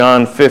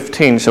John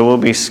 15, so we'll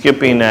be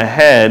skipping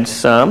ahead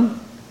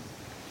some.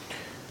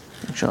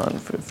 John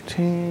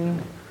 15.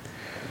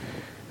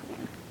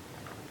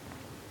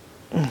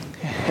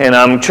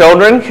 And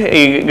children,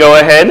 you go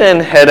ahead and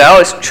head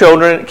out. It's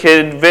children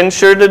kid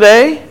adventure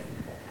today.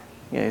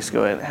 You guys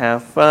go ahead and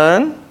have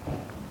fun.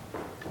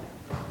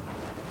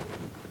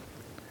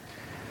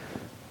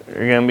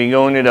 We're going to be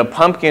going to the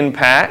pumpkin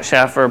patch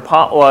after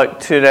potluck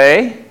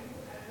today.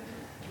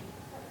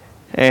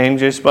 And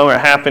just bummer,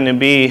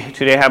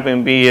 today happened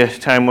to be a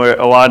time where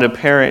a lot of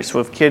parents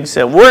with kids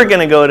said, we're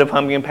going to go to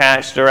pumpkin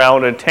patch. They're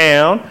out of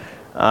town.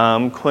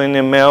 Quinn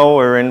and Mel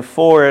are in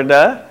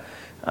Florida,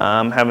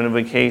 having a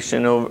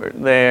vacation over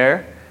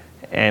there.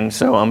 And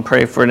so I'm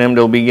praying for them.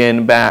 They'll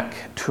begin back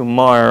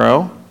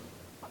tomorrow.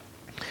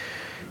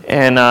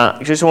 And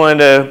just wanted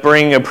to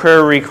bring a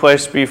prayer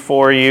request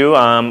before you.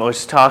 I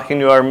was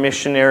talking to our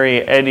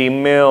missionary, Eddie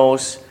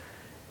Mills,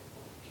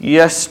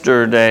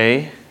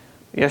 yesterday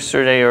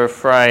or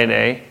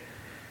Friday.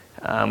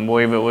 I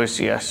believe it was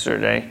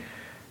yesterday.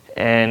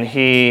 And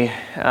he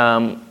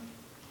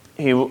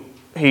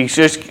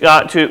just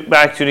got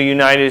back to the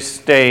United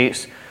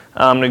States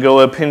to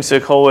go to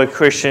Pensacola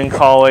Christian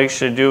College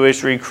to do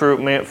his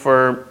recruitment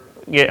for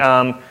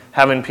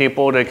having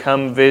people to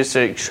come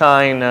visit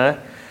China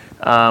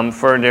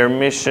for their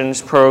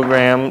missions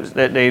programs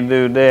that they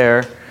do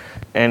there.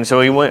 And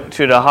so he went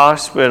to the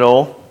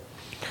hospital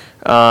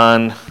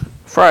on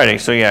Friday.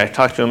 So I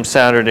talked to him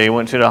Saturday,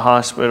 went to the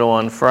hospital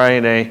on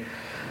Friday,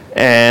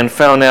 and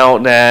found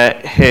out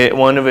that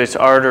one of his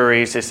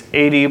arteries is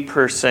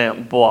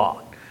 80%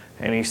 blocked.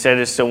 And he said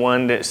it's the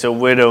one that's a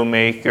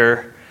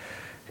widowmaker.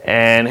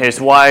 And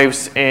his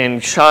wife's in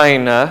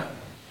China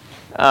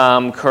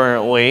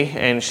currently,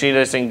 and she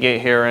doesn't get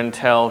here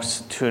until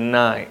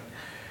tonight.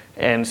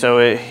 And so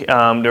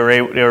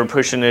they were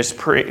pushing this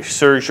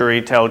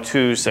surgery till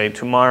Tuesday.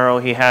 Tomorrow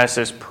he has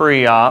his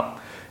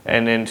pre-op,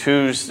 and then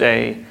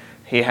Tuesday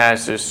he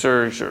has his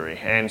surgery.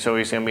 And so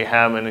he's going to be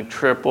having a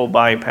triple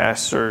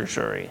bypass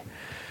surgery.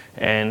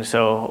 And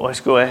so let's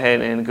go ahead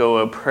and go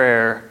a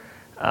prayer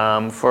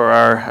for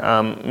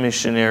our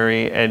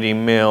missionary Eddie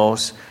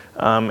Mills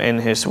and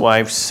his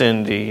wife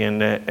Cindy,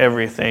 and that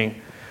everything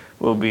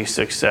will be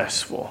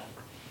successful.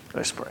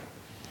 Let's pray.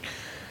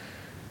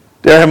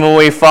 Dear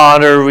Heavenly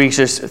Father, we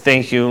just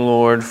thank you,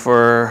 Lord,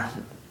 for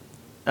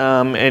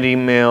Eddie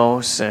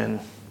Mills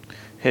and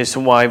his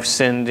wife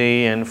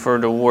Cindy, and for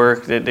the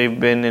work that they've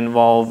been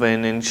involved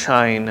in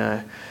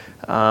China,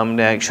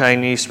 that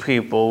Chinese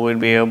people would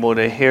be able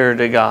to hear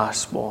the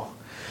gospel.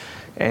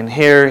 And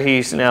here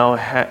he's now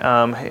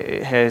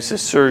has a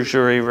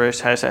surgery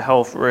risk, has a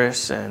health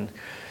risk, and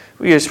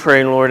we just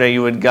pray, Lord, that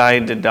you would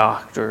guide the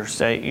doctors,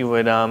 that you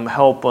would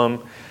help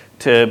them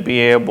to be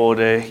able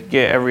to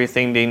get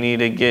everything they need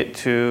to get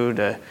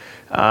to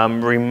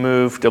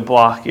remove the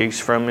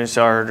blockage from his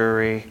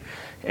artery,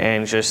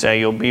 and just say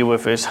you'll be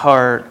with his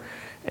heart.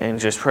 And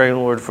just pray,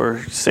 Lord,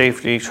 for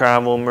safety,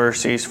 travel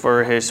mercies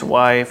for his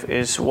wife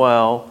as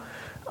well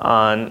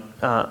on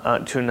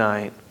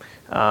tonight.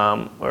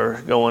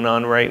 Or going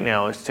on right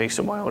now. It takes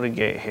a while to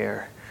get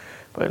here.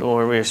 But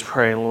Lord, we just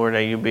pray, Lord,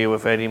 that you be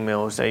with Eddie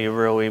Mills, that you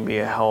really be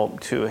a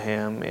help to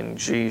him. In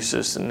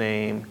Jesus'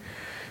 name,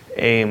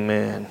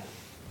 amen.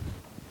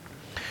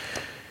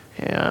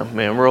 Yeah,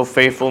 man, real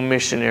faithful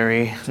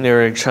missionary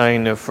there in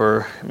China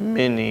for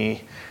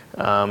many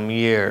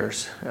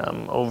years,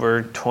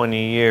 over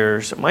 20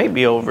 years. It might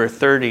be over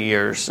 30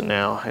 years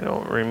now. I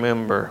don't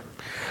remember.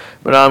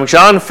 But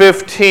John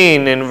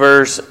 15 in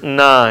verse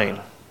 9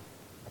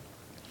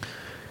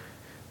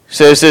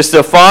 says, as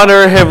the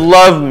Father have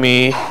loved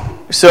me,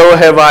 so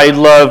have I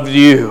loved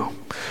you.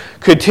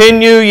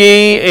 Continue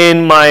ye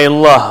in my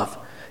love.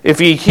 If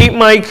ye keep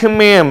my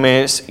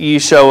commandments, ye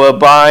shall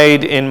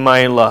abide in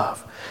my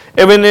love.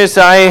 Even as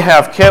I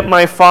have kept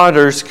my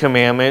Father's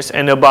commandments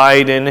and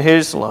abide in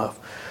his love.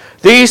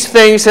 These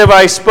things have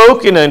I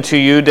spoken unto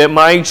you, that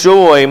my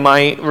joy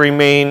might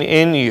remain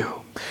in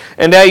you,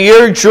 and that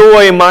your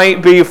joy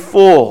might be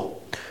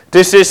full.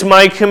 This is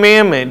my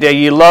commandment, that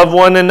ye love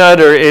one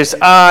another as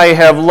I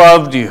have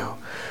loved you.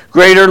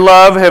 Greater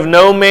love have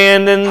no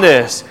man than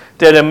this,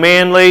 that a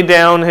man lay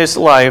down his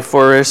life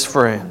for his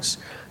friends.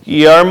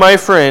 Ye are my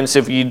friends,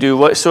 if ye do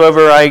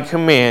whatsoever I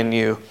command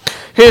you.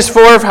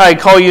 Henceforth I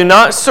call you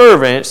not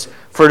servants,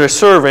 for the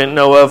servant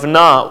knoweth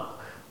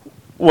not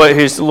what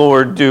his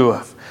Lord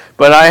doeth.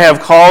 But I have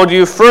called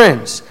you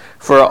friends,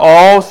 for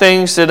all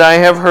things that I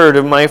have heard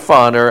of my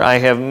Father I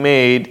have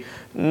made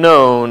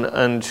known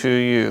unto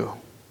you.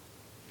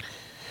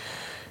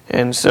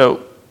 And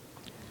so,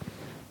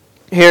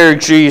 here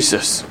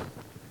Jesus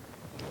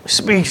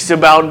speaks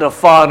about the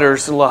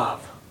Father's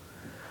love,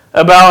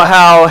 about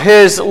how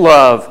his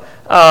love,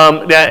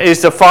 that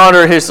is the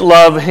Father has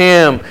loved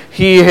him,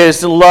 he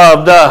has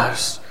loved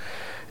us.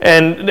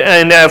 And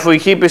if we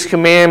keep his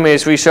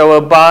commandments, we shall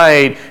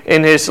abide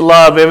in his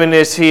love, even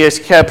as he has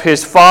kept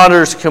his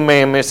Father's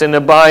commandments and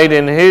abide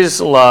in his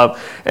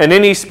love. And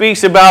then he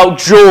speaks about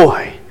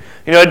joy.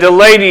 You know, the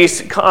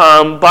ladies'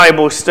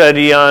 Bible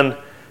study on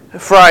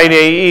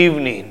Friday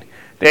evening,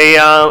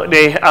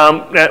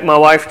 that my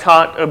wife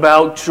taught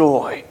about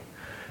joy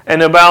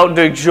and about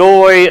the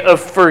joy of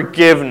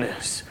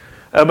forgiveness,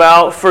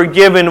 about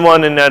forgiving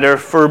one another,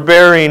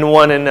 forbearing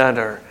one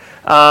another,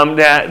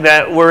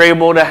 that we're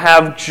able to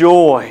have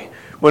joy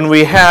when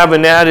we have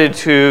an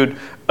attitude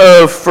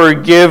of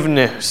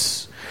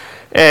forgiveness.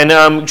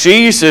 And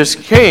Jesus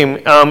came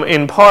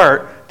in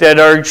part that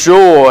our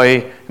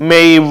joy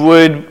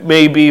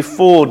may be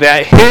full,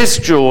 that His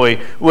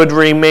joy would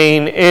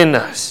remain in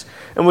us.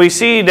 And we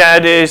see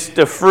that is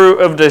the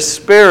fruit of the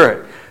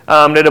Spirit.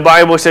 That the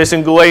Bible says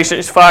in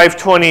Galatians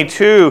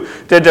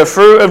 5:22 that the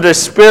fruit of the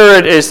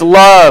Spirit is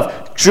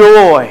love,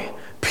 joy,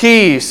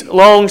 peace,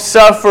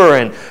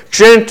 long-suffering,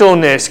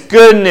 gentleness,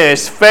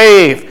 goodness,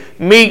 faith,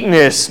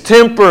 meekness,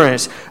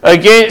 temperance.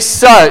 Against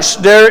such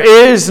there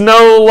is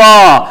no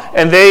law,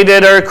 and they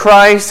that are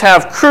Christ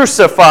have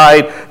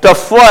crucified the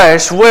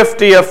flesh with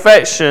the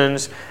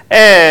affections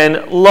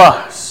and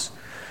lusts.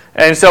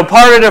 And so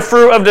part of the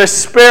fruit of the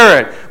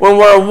Spirit, when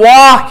we're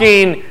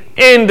walking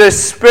in the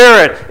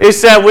Spirit,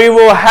 is that we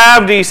will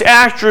have these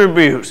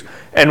attributes,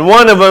 and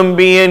one of them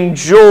being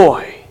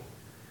joy.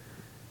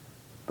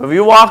 But if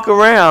you walk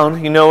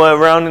around,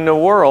 around in the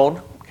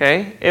world,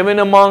 okay, even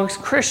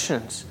amongst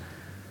Christians,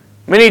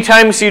 many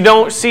times you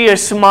don't see a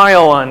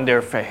smile on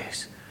their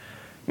face.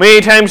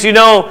 Many times you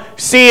don't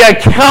see a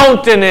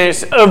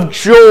countenance of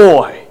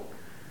joy.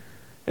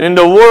 And in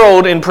the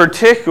world in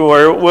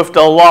particular, with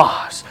the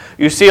lost,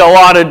 you see a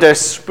lot of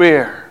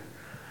despair.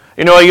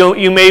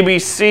 You maybe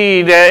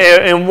see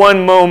that in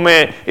one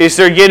moment, as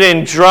they're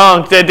getting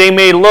drunk, that they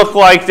may look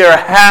like they're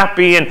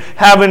happy and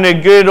having a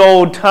good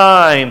old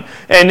time.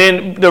 And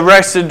then the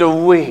rest of the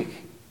week,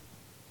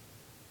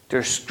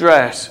 they're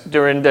stressed,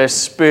 they're in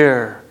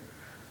despair,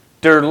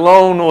 they're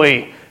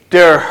lonely,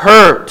 they're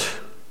hurt.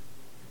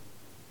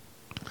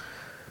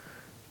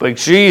 But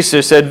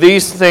Jesus said,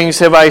 "These things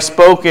have I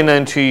spoken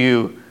unto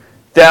you,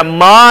 that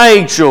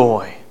my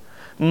joy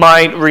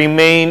might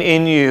remain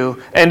in you,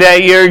 and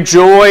that your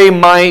joy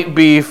might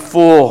be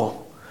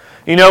full."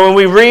 When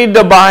we read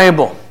the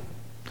Bible,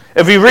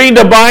 if you read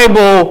the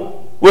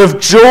Bible with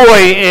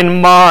joy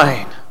in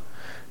mind,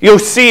 you'll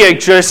see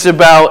it just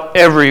about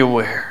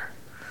everywhere.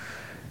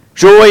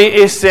 Joy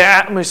is the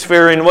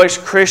atmosphere in which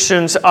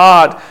Christians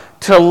ought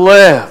to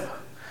live.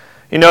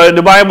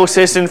 The Bible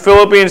says in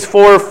Philippians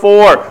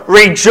 4:4,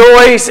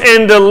 "Rejoice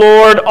in the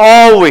Lord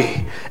always.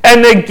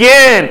 And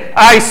again,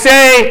 I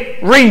say,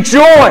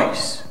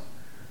 rejoice."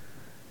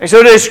 And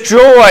so this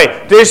joy,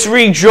 this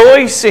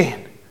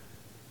rejoicing,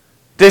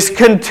 this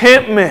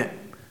contentment,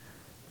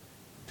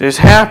 this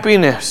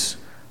happiness,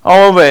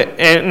 all of it.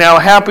 And now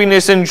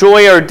happiness and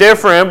joy are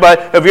different,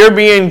 but if you're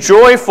being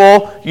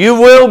joyful, you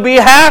will be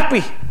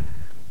happy.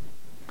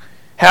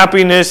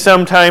 Happiness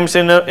sometimes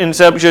ends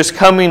up just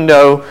coming,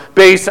 though,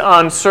 based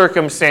on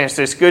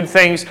circumstances, good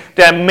things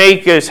that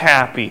make us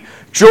happy.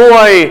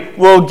 Joy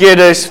will get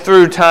us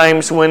through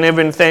times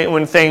when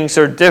things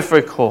are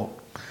difficult.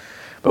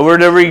 But we're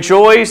to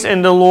rejoice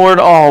in the Lord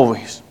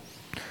always.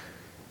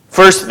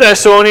 1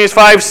 Thessalonians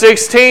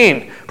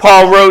 5:16,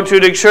 Paul wrote to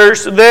the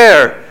church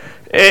there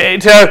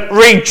to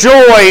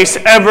rejoice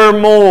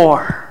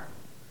evermore.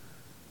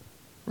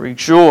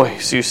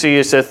 Rejoice, you see,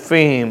 it's a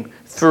theme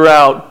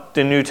throughout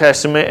the New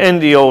Testament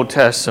and the Old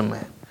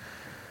Testament.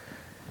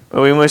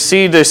 But we must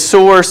see the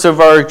source of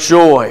our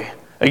joy.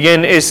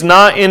 Again, it's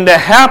not in the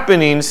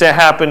happenings that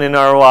happen in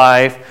our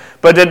life,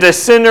 but that the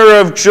center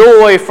of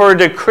joy for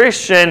the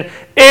Christian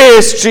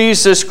is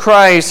Jesus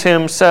Christ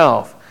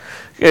Himself.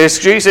 As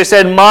Jesus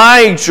said,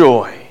 "My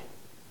joy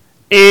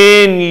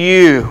in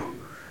you."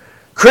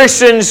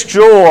 Christians'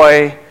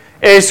 joy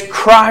is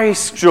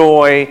Christ's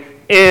joy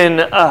in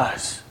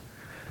us.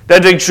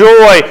 That the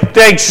joy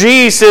that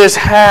Jesus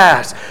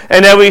has,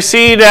 and that we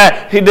see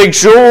that the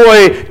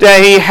joy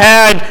that He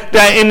had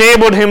that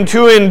enabled Him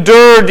to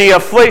endure the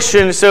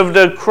afflictions of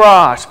the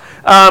cross,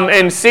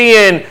 and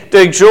seeing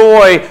the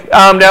joy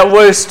that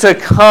was to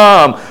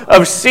come,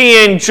 of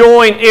seeing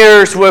joint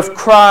heirs with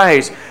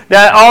Christ,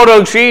 that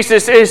although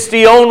Jesus is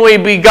the only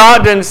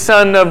begotten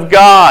Son of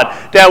God,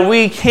 that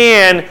we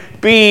can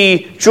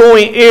be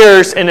joint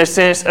heirs in the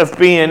sense of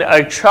being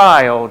a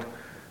child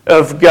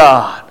of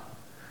God.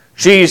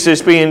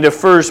 Jesus being the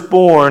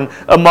firstborn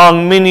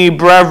among many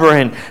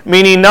brethren,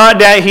 meaning not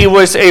that He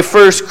was a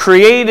first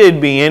created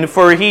being,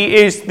 for He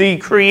is the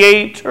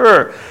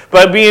Creator,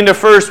 but being the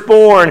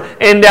firstborn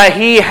in that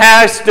He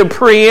has the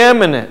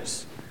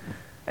preeminence,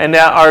 and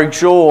that our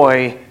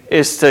joy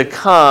is to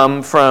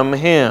come from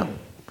Him.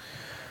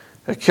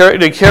 The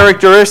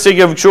characteristic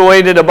of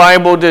joy that the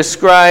Bible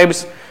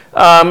describes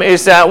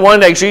is that one,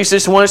 that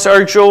Jesus wants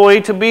our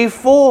joy to be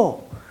full.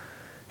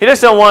 He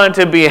doesn't want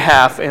it to be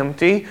half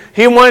empty.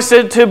 He wants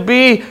it to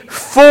be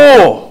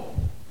full.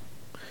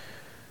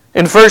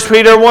 In 1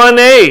 Peter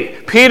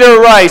 1:8, Peter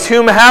writes,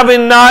 "Whom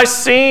having not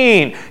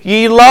seen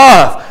ye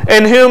love,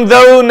 and whom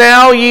though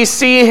now ye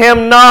see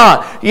Him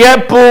not,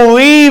 yet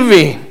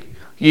believing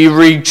ye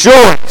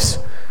rejoice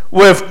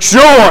with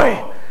joy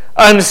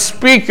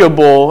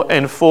unspeakable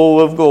and full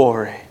of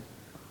glory."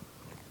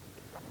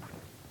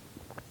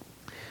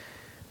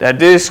 that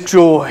this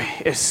joy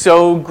is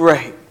so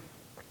great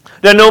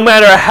that no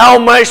matter how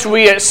much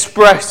we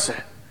express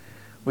it,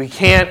 we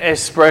can't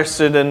express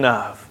it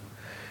enough.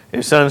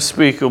 It's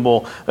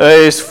unspeakable.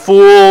 It's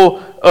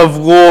full of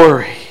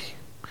glory.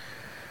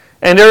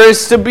 And there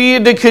is to be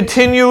the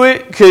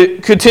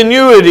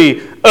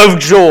continuity of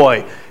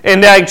joy.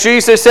 And that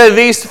Jesus said,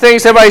 these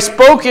things have I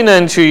spoken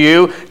unto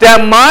you,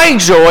 that my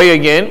joy,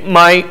 again,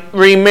 might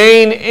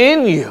remain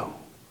in you.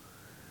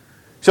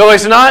 So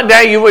it's not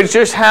that you would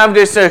just have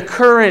this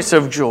occurrence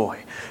of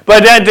joy,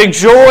 but that the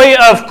joy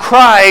of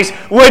Christ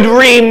would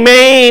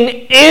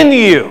remain in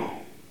you.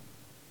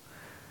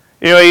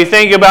 You know, you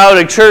think about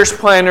a church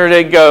planter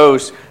that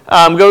goes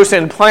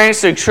and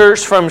plants a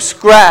church from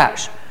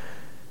scratch,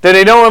 that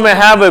they don't even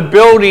have a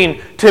building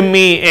to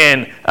meet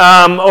in,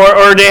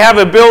 or they have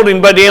a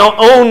building but they don't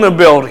own the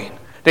building.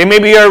 They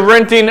maybe are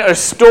renting a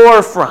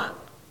storefront.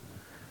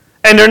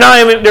 And they're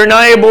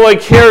not able to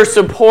care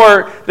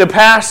support the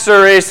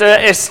pastor as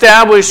an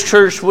established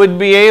church would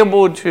be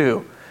able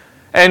to.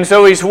 And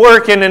so he's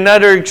working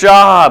another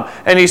job,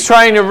 and he's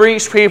trying to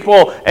reach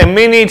people, and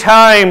many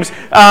times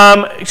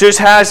just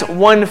has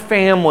one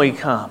family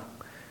come.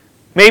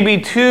 Maybe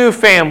two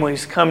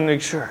families come to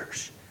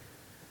church.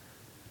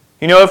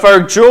 You know, if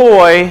our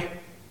joy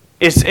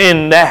is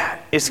in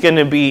that, it's going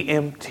to be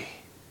empty.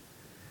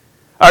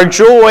 Our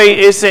joy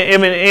isn't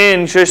even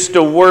in just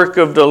the work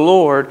of the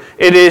Lord.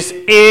 It is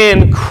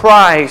in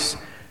Christ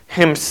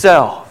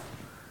Himself.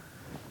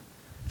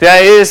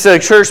 That is, a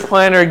church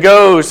planter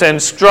goes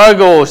and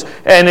struggles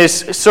and is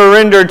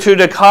surrendered to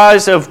the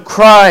cause of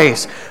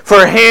Christ.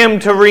 For him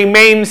to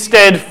remain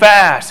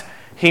steadfast,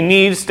 he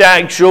needs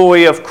that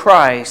joy of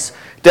Christ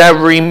that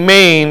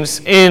remains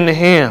in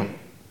him.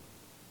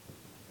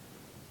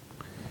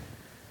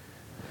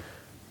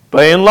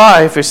 But in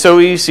life, it's so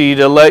easy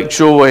to let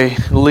joy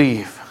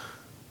leave.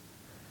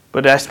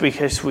 But that's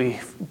because we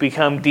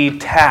become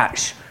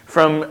detached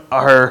from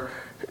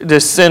the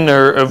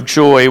center of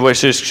joy,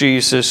 which is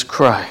Jesus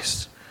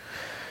Christ.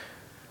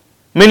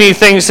 Many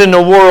things in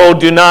the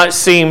world do not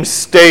seem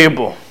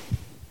stable.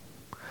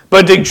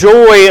 But the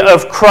joy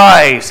of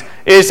Christ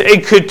is a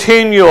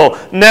continual,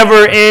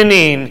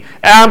 never-ending,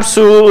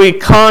 absolutely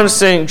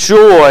constant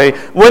joy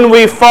when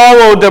we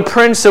follow the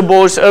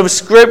principles of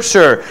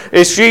Scripture,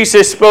 as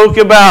Jesus spoke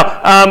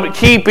about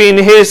keeping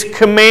His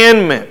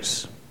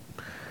commandments.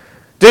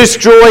 This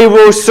joy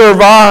will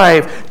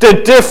survive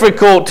the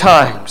difficult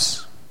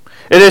times.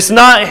 It is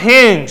not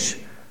hinged,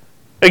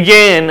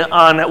 again,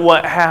 on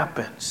what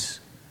happens.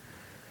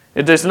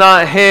 It does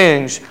not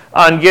hinge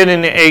on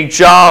getting a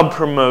job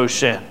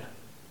promotion.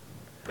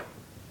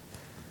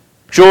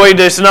 Joy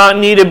does not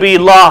need to be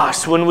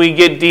lost when we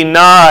get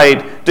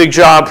denied the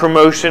job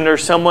promotion or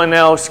someone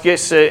else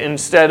gets it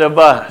instead of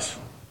us.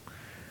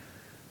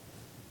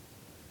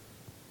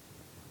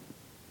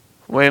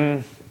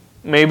 When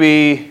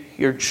maybe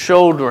your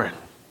children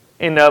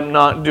end up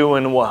not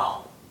doing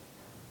well,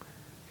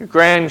 your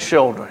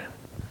grandchildren,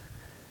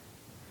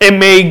 it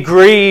may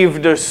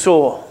grieve the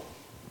soul.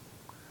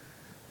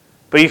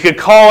 But you could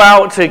call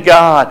out to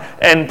God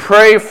and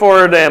pray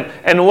for them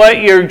and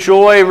let your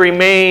joy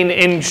remain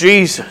in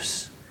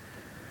Jesus.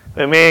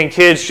 But man,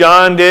 kids,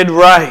 John did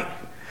right.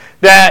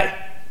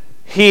 That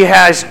he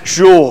has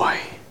joy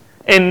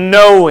in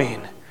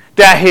knowing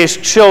that his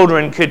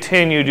children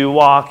continue to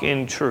walk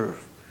in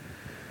truth.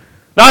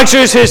 Not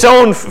just his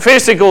own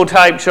physical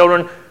type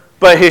children,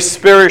 but his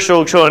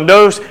spiritual children,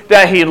 those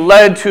that he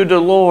led to the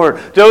Lord,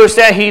 those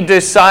that he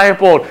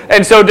discipled.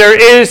 And so there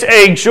is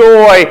a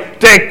joy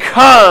that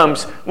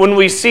comes when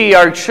we see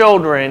our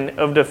children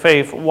of the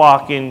faith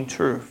walk in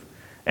truth,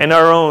 and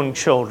our own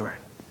children.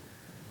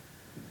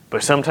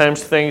 But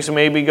sometimes things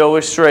maybe go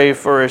astray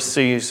for a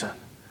season,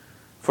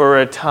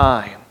 for a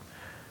time.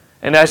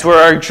 And that's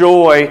where our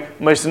joy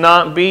must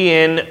not be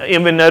in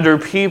even other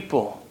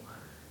people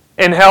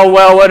and how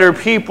well other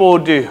people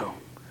do,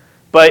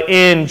 but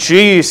in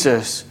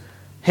Jesus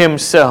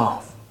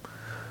Himself.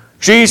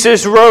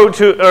 Jesus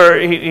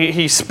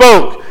he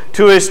spoke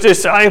to His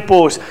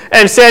disciples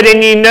and said,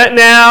 "And ye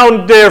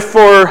now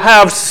therefore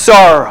have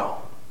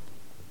sorrow."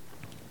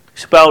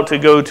 He's about to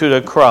go to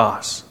the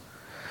cross.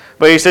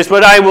 But He says,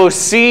 "But I will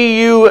see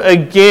you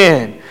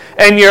again,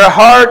 and your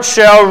heart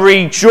shall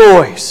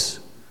rejoice,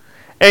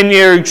 and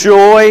your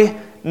joy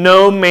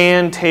no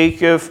man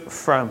taketh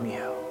from you."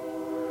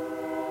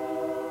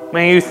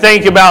 Man, you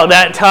think about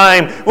that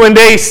time when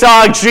they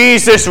saw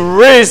Jesus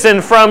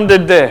risen from the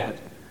dead.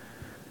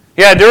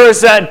 Yeah, there was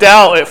that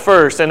doubt at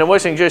first, and it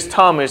wasn't just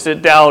Thomas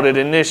that doubted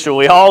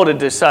initially. All the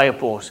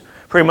disciples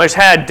pretty much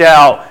had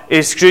doubt.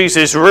 Is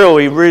Jesus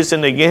really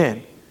risen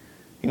again?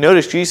 You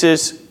notice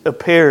Jesus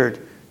appeared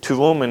to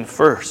women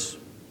first.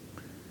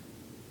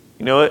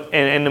 You know,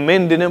 and the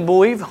men didn't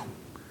believe Him.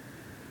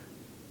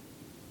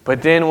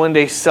 But then when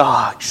they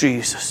saw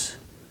Jesus,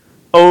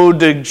 oh,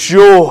 the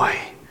joy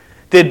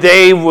that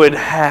they would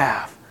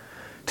have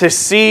to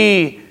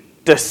see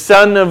the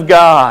Son of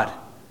God,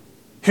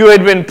 who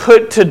had been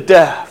put to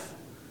death,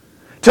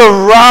 to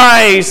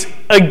rise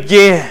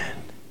again.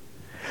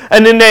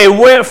 And then they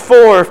went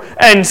forth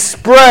and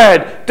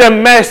spread the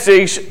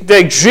message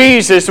that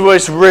Jesus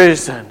was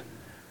risen.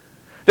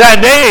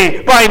 That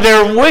they, by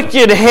their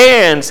wicked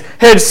hands,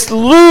 had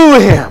slew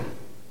him.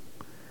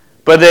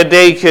 But that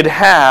they could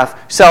have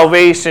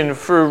salvation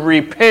through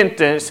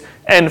repentance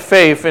and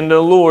faith in the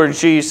Lord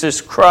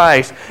Jesus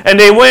Christ. And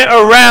they went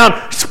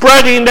around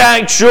spreading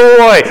that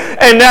joy.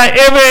 And that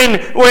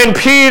even when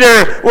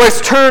Peter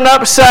was turned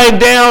upside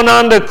down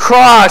on the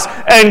cross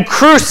and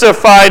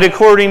crucified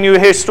according to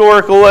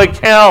historical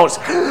accounts,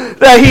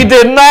 that he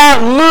did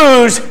not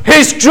lose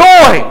his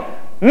joy.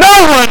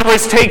 No one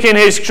was taking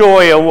his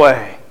joy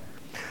away.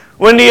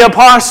 When the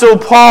Apostle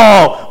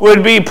Paul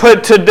would be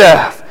put to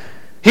death,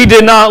 he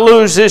did not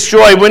lose his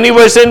joy. When he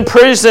was in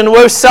prison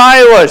with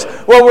Silas,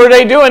 what were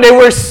they doing? They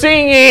were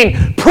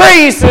singing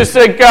praises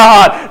to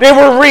God. They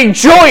were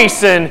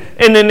rejoicing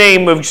in the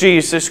name of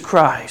Jesus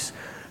Christ.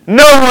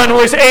 No one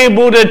was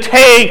able to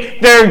take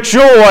their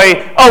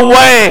joy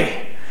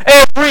away.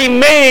 It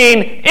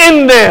remained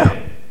in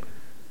them.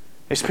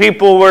 As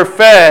people were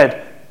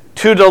fed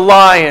to the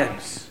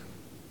lions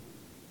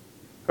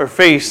or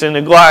facing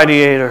the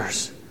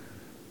gladiators,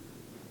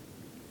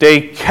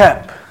 they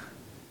kept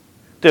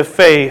the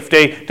faith.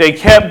 They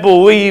kept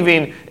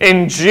believing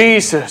in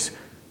Jesus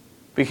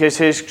because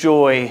his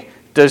joy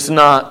does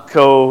not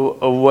go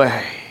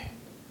away.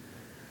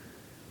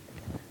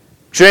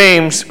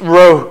 James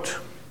wrote,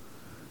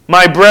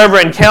 "My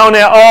brethren, count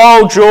it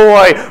all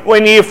joy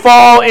when ye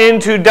fall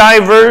into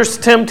diverse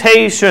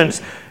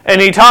temptations."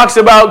 And he talks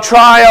about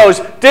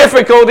trials,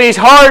 difficulties,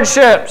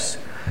 hardships.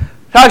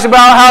 Talks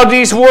about how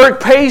these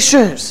work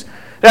patience.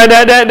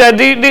 That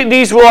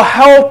these will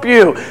help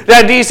you.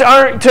 That these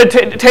aren't to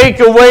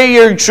take away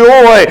your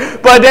joy,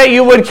 but that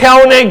you would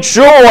count it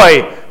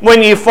joy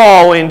when you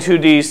fall into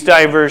these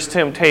diverse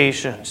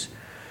temptations.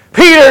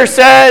 Peter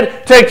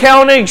said to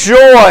count it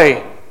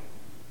joy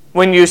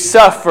when you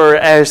suffer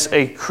as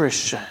a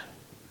Christian.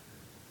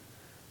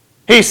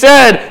 He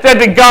said that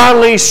the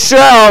godly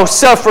shall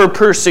suffer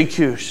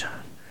persecution.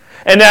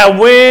 And that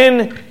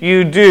when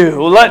you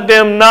do, let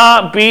them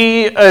not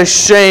be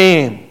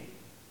ashamed.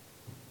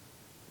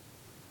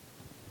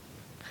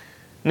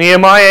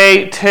 Nehemiah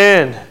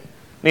 8:10.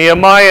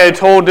 Nehemiah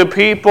told the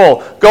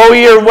people, "Go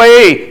your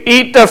way,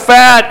 eat the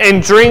fat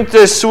and drink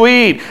the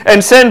sweet,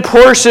 and send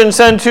portions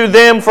unto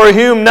them for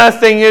whom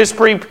nothing is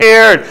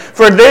prepared.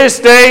 For this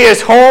day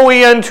is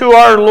holy unto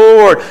our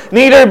Lord.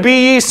 Neither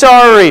be ye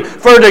sorry,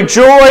 for the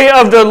joy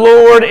of the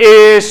Lord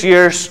is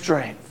your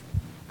strength."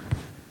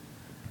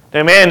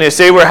 And man, as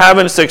they were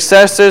having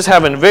successes,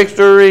 having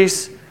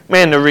victories,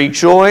 man, to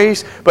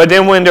rejoice. But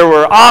then when there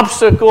were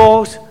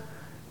obstacles,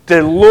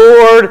 the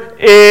Lord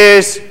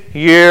is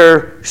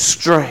your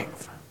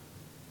strength.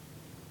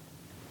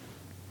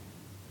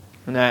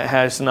 And that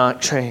has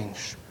not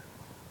changed.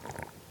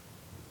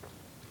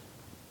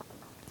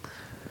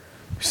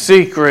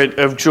 Secret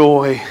of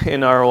joy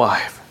in our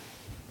life.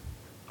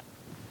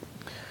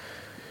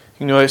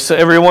 You know, it's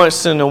every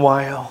once in a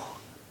while,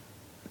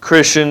 a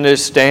Christian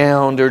is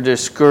down, they're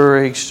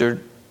discouraged, they're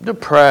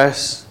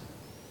depressed,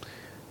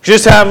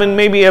 just having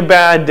maybe a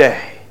bad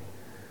day.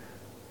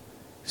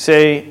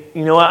 Say,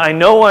 you know what, I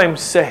know I'm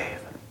saved,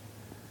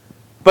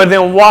 but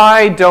then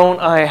why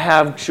don't I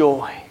have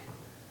joy?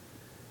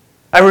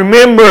 I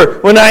remember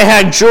when I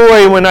had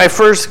joy when I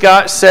first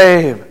got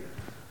saved,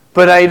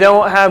 but I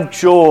don't have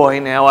joy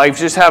now. I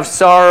just have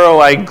sorrow,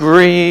 I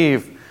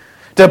grieve.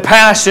 The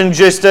passion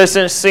just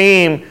doesn't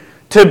seem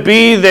to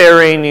be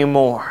there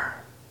anymore.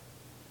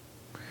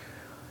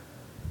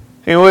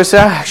 It was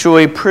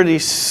actually pretty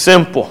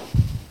simple.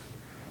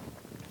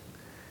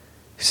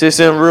 This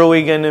isn't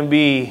really going to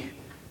be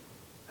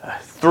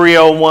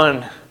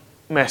 301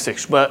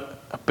 message,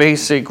 but a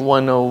basic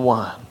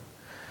 101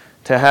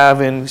 to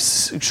having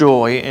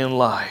joy in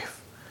life.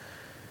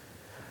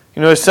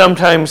 You know,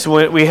 sometimes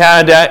when we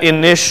had that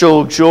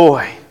initial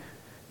joy,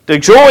 the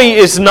joy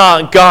is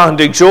not gone.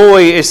 The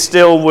joy is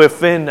still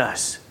within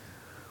us.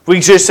 We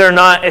just are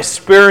not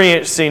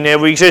experiencing it.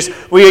 We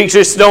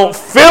just don't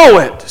feel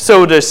it,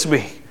 so to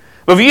speak.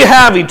 But if you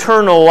have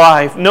eternal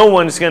life, no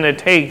one's going to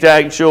take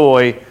that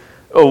joy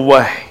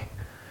away.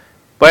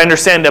 But I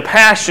understand the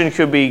passion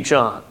could be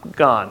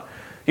gone.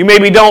 You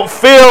maybe don't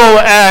feel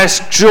as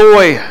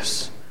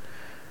joyous.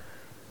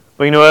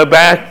 But you know,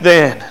 back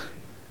then,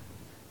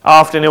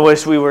 often it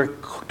was we were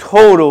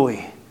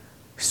totally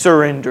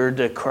surrendered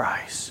to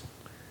Christ.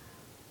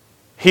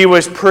 He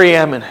was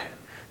preeminent.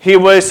 He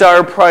was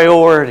our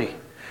priority.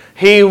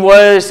 He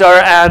was our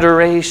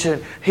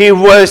adoration. He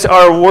was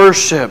our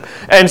worship.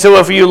 And so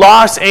if you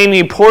lost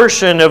any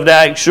portion of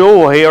that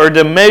joy or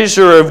the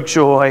measure of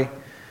joy,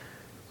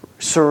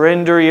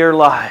 surrender your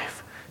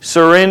life.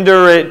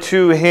 Surrender it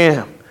to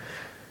Him.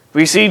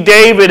 We see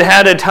David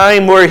had a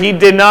time where he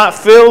did not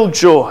feel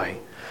joy.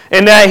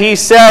 And that he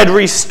said,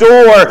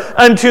 "Restore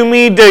unto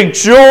me the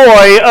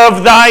joy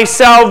of thy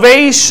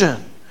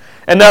salvation,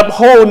 and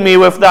uphold me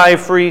with thy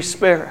free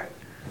spirit."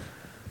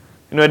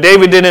 You know,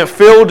 David didn't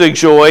feel the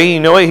joy. You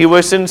know, he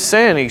was in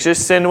sin. He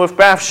just sinned with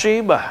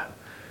Bathsheba.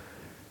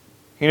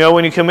 You know,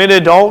 when you commit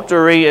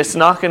adultery, it's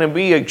not going to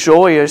be a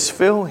joyous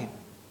feeling.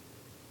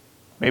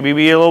 Maybe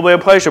be a little bit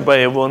of pleasure, but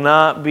it will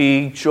not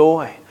be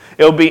joy.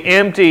 It will be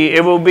empty.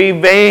 It will be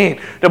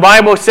vain. The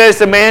Bible says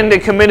the man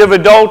that committed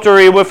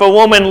adultery with a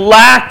woman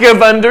lack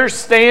of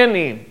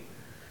understanding.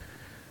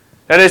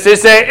 That is,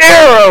 it's an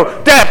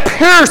arrow that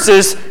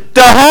pierces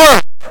the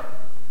heart.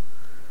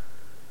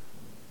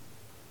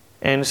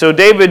 And so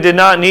David did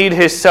not need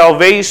his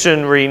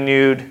salvation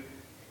renewed.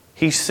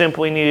 He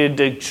simply needed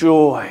the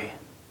joy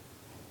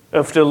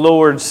of the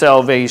Lord's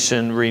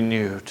salvation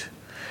renewed.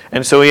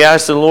 And so he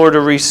asked the Lord to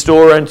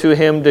restore unto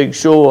him the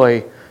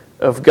joy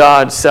of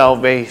God's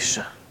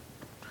salvation.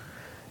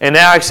 In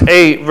Acts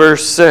 8,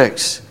 verse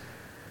 6, it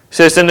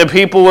says, And the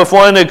people with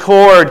one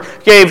accord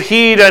gave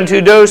heed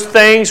unto those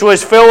things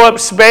which Philip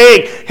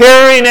spake,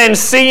 hearing and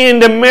seeing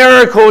the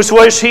miracles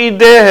which he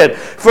did.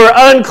 For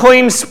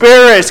unclean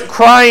spirits,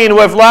 crying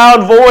with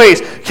loud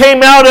voice,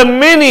 came out of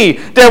many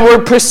that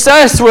were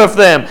possessed with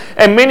them,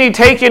 and many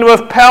taken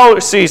with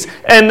palsies,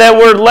 and that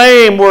were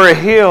lame were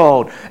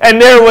healed.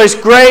 And there was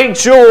great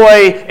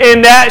joy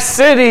in that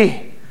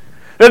city.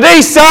 That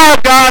they saw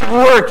God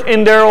work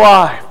in their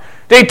life.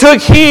 They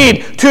took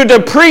heed to the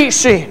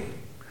preaching.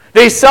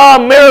 They saw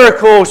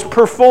miracles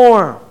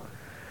perform.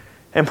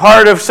 And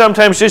part of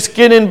sometimes just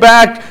getting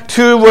back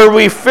to where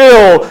we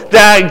feel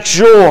that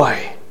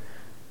joy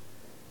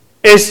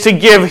is to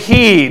give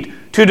heed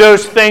to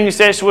those things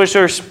that which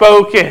are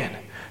spoken.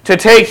 To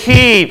take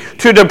heed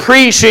to the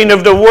preaching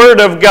of the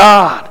Word of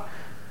God.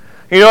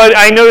 You know what?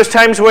 I know there's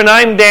times when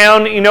I'm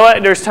down. You know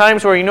what? There's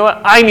times where, you know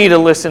what? I need to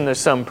listen to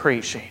some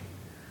preaching.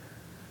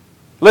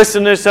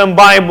 Listen to some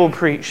Bible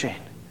preaching.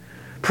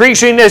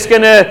 Preaching that's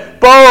going to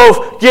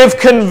both give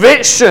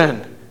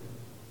conviction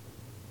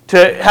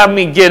to have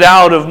me get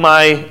out of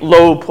my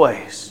low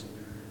place,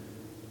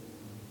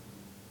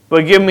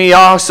 but give me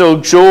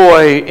also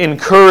joy,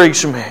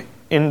 encouragement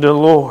in the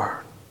Lord.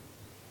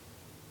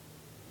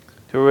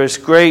 There was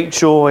great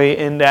joy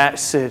in that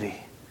city.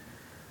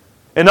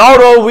 And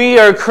although we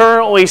are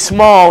currently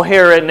small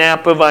here at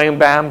Napa Vine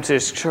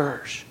Baptist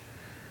Church,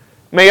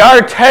 may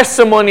our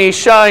testimony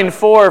shine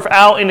forth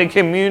out in the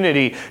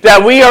community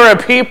that we are a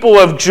people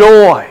of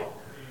joy.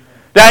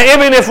 That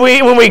even if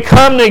when we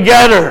come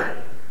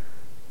together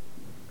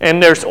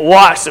and there's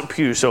lots of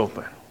pews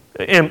open,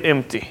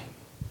 empty,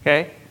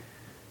 okay?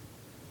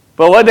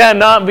 But let that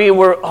not be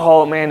where,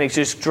 oh man, it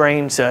just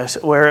drains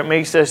us, where it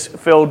makes us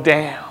feel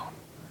down.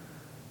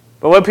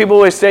 But what people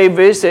would say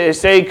visit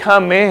is they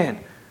come in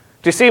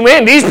to see,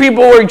 man, these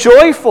people are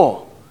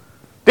joyful.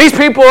 These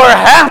people are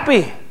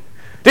happy.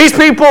 These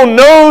people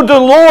know the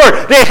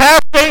Lord. They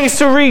have things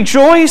to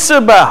rejoice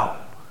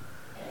about.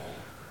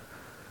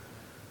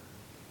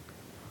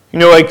 You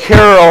know, like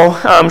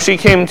Carol, she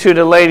came to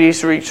the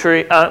ladies'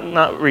 retreat,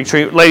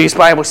 ladies'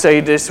 Bible study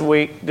this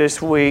week.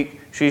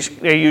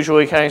 They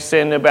usually kind of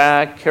sit in the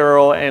back,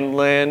 Carol and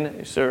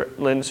Lynn.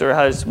 Lynn's her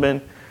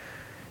husband.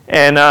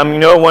 And, you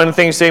know, one of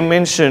the things they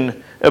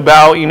mentioned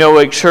about, you know,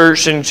 like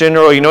church in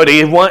general, you know,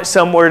 they want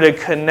somewhere to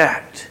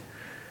connect.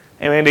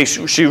 I mean,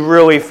 she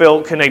really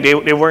felt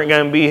connected. They weren't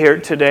going to be here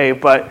today,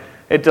 but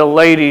at the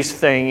ladies'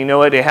 thing, you know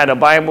what? They had a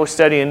Bible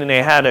study and then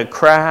they had a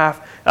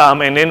craft.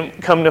 And then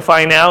come to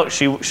find out,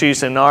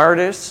 she's an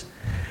artist.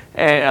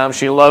 And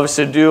she loves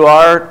to do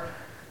art.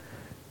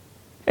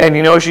 And,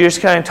 you know, she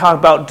just kind of talked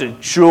about the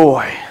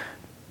joy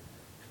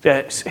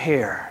that's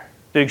here.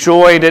 The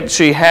joy that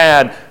she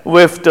had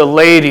with the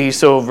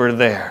ladies over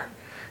there.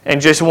 And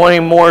just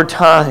wanting more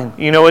time.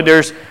 You know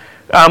what?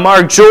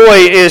 Our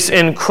joy is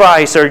in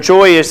Christ. Our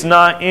joy is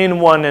not in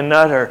one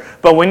another.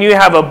 But when you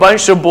have a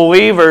bunch of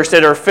believers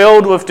that are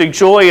filled with the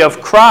joy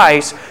of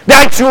Christ,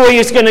 that joy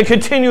is going to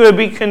continue to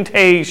be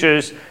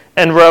contagious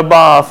and rub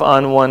off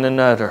on one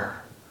another.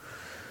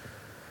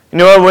 You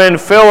know, when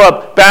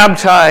Philip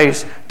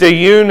baptized the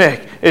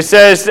eunuch, it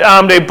says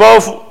they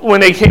both,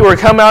 when they were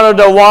come out of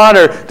the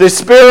water, the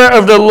Spirit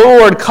of the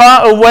Lord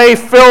caught away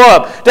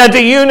Philip, that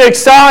the eunuch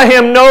saw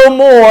him no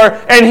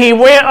more, and he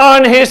went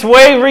on his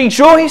way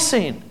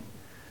rejoicing.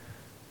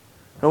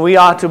 And we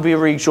ought to be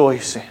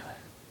rejoicing.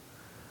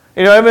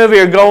 You know, even if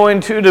you're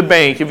going to the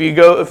bank, if you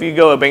go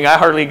to a bank, I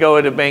hardly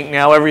go to the bank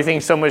now.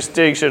 Everything's so much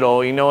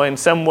digital. You know, in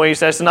some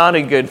ways that's not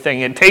a good thing.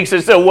 It takes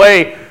us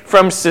away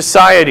from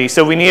society.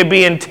 So we need to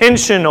be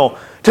intentional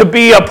to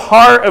be a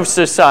part of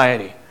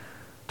society.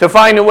 To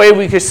find a way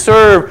we could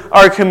serve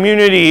our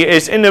community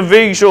as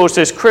individuals,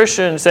 as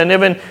Christians, and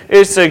even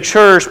as a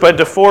church, but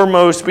the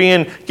foremost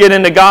being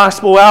getting the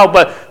gospel out.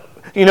 But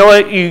you know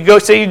what? You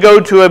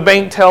go to a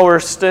bank teller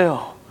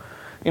still.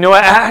 You know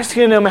what?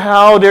 Asking them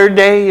how their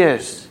day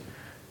is.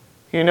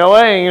 You know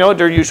what?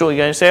 They're usually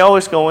going to say, oh,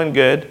 it's going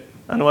good.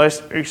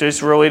 Unless it's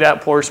just really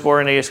that poor sport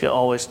and they just go,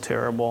 oh, it's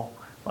terrible.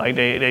 Like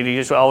they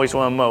just always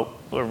want to mope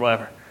or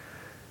whatever.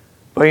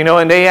 But you know,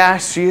 and they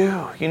ask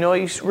you, you know,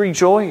 you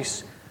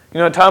rejoice. You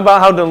know, talk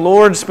about how the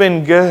Lord's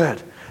been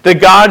good.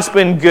 That God's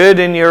been good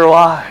in your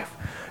life.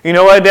 You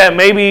know what? That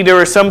maybe there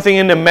was something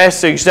in the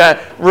message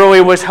that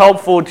really was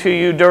helpful to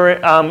you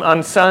during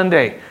on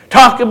Sunday.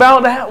 Talk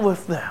about that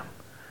with them.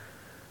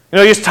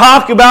 Just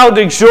talk about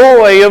the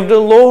joy of the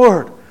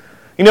Lord.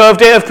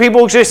 If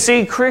people just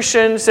see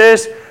Christians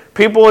as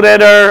people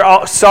that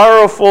are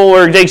sorrowful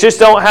or they just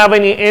don't have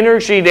any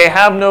energy, they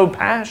have no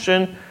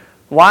passion,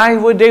 why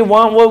would they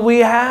want what we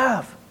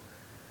have?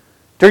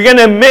 They're going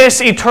to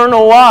miss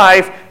eternal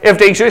life if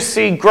they just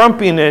see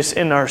grumpiness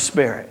in our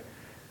spirit.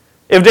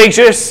 If they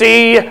just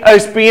see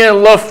us being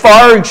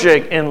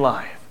lethargic in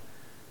life.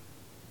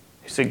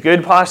 It's a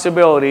good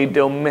possibility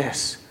they'll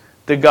miss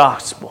the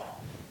gospel.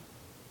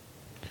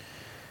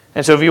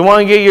 And so if you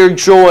want to get your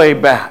joy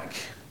back,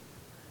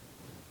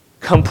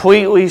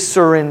 completely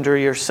surrender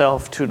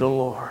yourself to the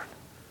Lord.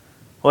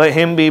 Let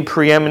Him be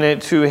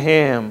preeminent to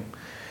Him.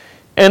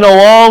 And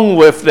along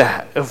with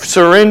that, of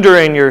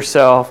surrendering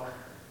yourself,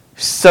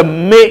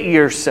 submit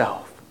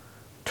yourself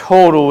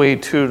totally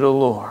to the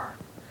Lord.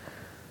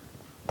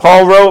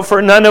 Paul wrote,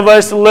 "For none of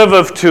us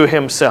liveth to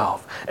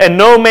himself, and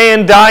no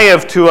man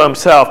dieth to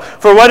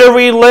himself. For whether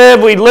we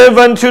live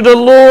unto the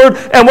Lord,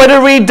 and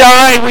whether we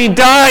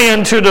die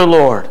unto the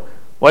Lord.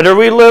 Whether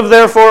we live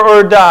therefore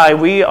or die,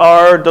 we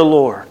are the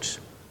Lord's."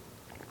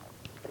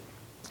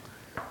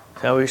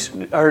 That's how we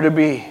are to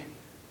be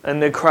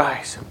in the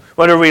Christ.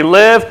 Whether we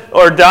live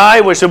or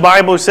die, which the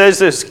Bible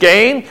says is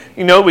gain,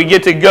 we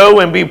get to go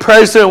and be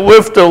present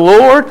with the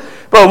Lord.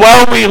 But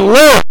while we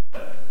live,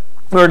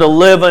 we're to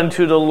live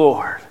unto the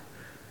Lord.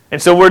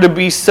 And so we're to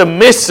be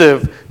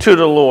submissive to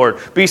the Lord.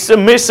 Be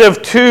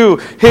submissive to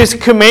His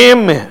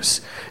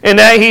commandments. And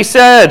that He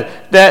said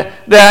that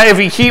if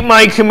you keep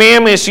my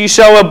commandments, you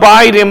shall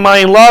abide in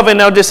my love. And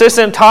now this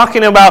isn't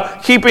talking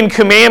about keeping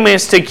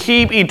commandments to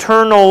keep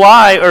eternal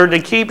life or to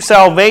keep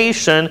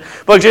salvation,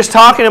 but just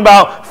talking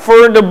about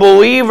for the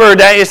believer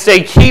that if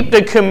they keep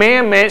the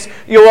commandments,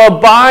 you'll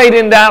abide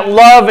in that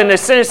love in the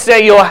sense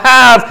that you'll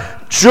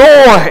have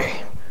joy.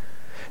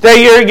 That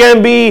you're going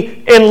to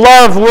be in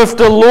love with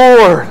the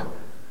Lord.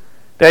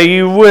 That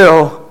you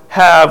will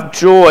have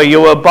joy.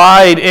 You'll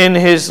abide in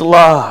His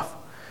love.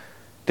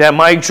 That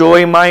my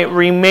joy might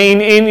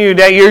remain in you.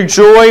 That your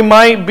joy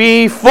might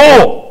be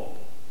full.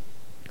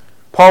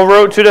 Paul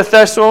wrote to the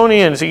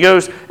Thessalonians. He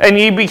goes, "And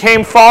ye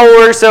became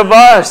followers of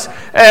us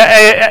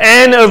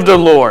and of the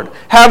Lord,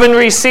 having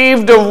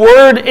received the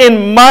word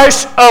in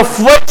much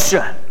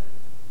affliction."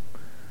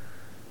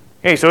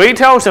 Okay, so he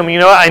tells them,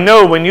 I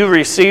know when you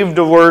received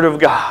the Word of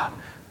God,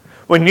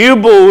 when you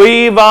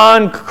believe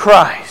on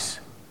Christ,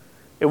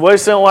 it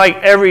wasn't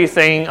like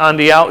everything on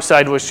the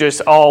outside was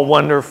just all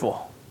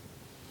wonderful.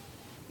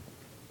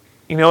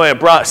 It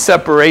brought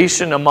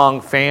separation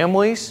among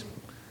families.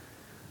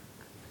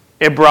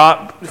 It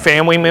brought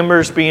family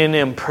members being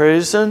in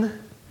prison.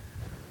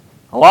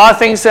 A lot of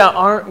things that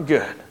aren't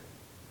good.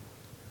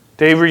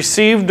 They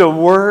received the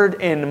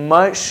Word in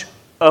much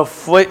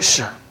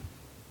affliction.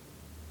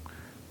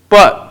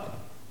 But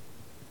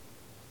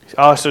it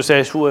also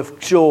says, with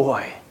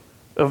joy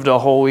of the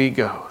Holy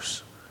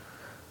Ghost.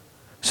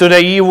 So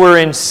that ye were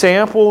in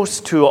samples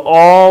to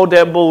all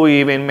that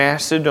believe in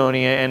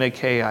Macedonia and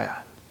Achaia.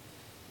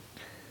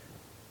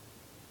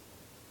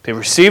 They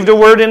received the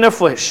word in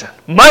affliction,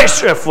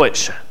 much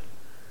affliction.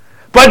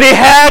 But they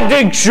had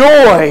the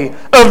joy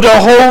of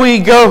the Holy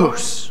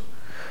Ghost.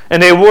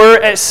 And they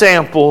were as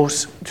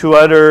samples to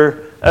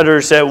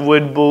others that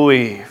would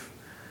believe.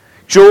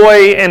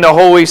 Joy and the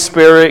Holy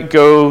Spirit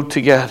go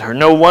together.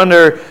 No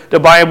wonder the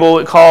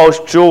Bible calls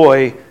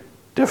joy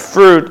the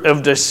fruit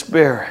of the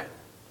Spirit.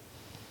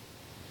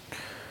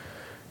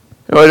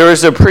 There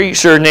was a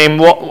preacher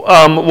named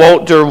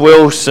Walter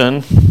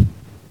Wilson.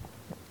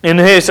 In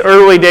his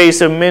early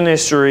days of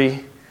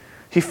ministry,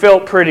 he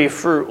felt pretty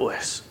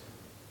fruitless.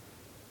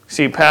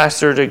 He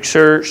pastored a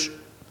church.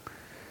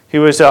 He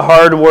was a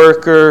hard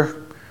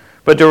worker,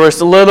 but there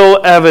was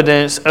little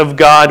evidence of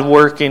God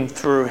working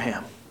through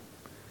him.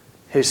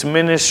 His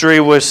ministry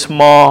was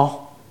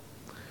small.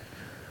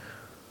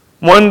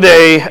 One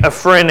day, a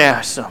friend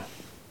asked him,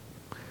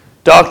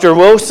 "Dr.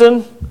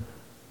 Wilson,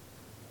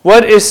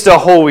 what is the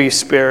Holy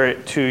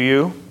Spirit to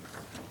you?"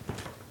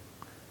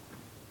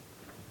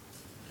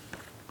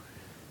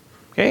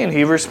 Okay, and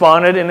he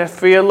responded in a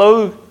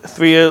theologian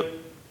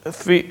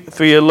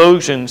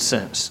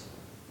sense.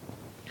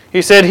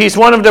 He said he's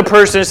one of the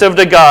persons of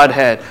the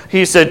Godhead.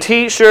 He's a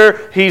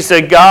teacher, he's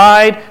a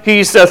guide,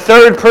 he's the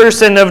third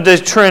person of the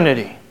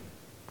Trinity.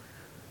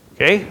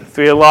 Okay,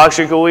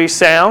 theologically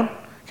sound.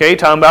 Okay,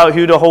 talking about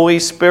who the Holy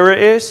Spirit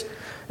is.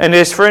 And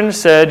his friend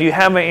said, "You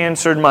haven't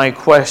answered my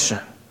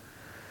question."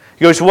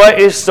 He goes, "What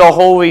is the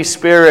Holy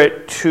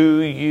Spirit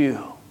to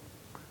you?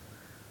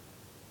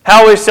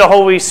 How is the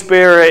Holy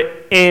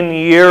Spirit in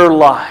your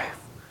life?"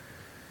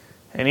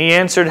 And he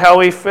answered how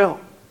he felt.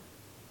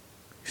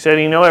 He said,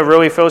 "It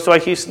really feels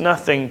like He's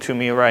nothing to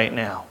me right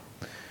now.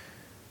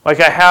 Like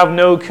I have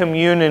no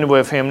communion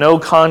with Him, no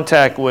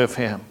contact with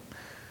Him.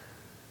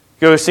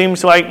 It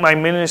seems like my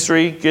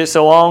ministry gets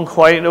along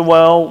quite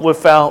well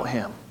without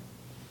Him."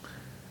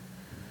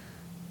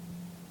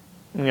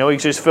 He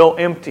just felt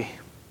empty,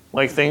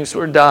 like things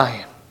were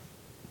dying.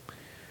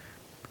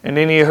 And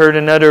then he heard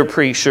another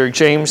preacher,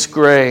 James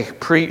Gray,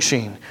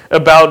 preaching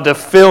about the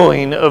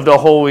filling of the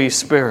Holy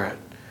Spirit.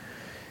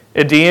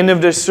 At the end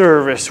of the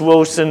service,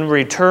 Wilson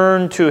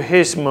returned to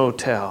his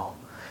motel,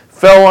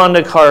 fell on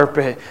the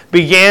carpet,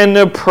 began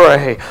to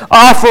pray,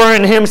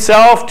 offering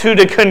himself to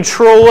the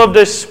control of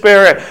the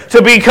Spirit,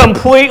 to be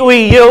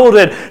completely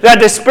yielded, that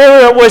the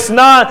Spirit was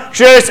not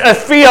just a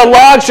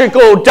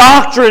theological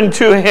doctrine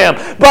to him,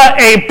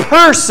 but a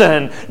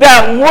person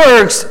that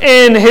works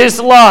in his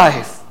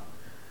life.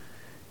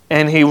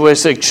 And he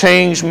was a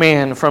changed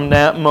man from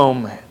that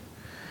moment.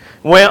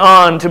 Went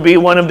on to be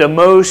one of the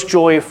most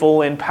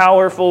joyful and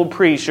powerful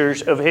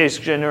preachers of his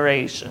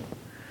generation.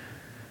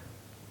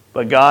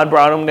 But God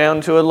brought him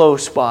down to a low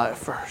spot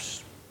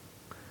first.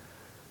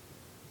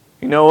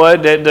 You know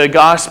what? That the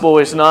gospel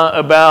is not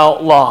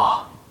about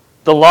law.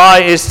 The law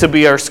is to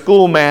be our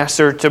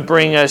schoolmaster to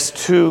bring us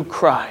to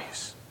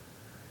Christ.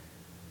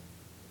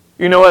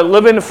 You know what?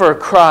 Living for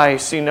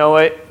Christ, you know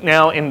what?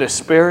 Now in the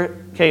Spirit,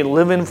 okay,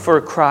 living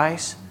for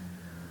Christ.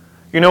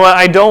 You know what?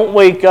 I don't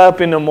wake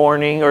up in the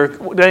morning or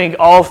think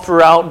all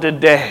throughout the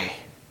day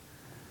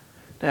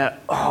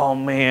that, oh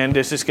man,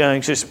 this is going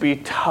to just be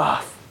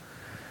tough.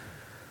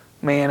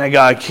 Man, I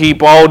got to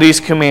keep all these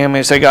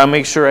commandments. I got to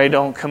make sure I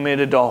don't commit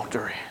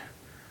adultery.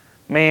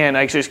 Man,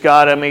 I just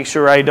got to make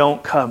sure I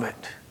don't covet.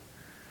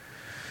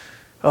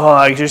 Oh,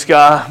 I just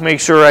got to make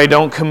sure I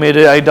don't commit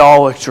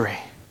idolatry.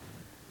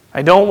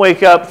 I don't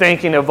wake up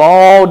thinking of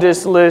all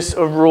this list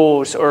of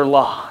rules or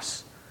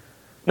laws.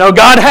 No,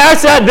 God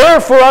has that there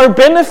for our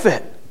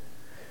benefit.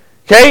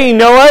 Okay, you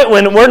know what?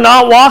 When we're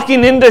not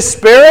walking in the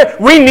Spirit,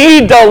 we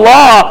need the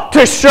law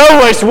to show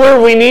us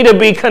where we need to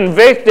be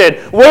convicted,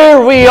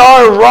 where we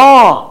are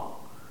wrong.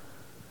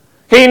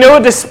 Okay, you know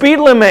what? The speed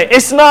limit,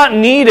 it's not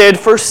needed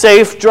for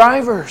safe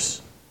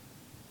drivers.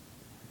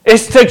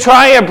 It's to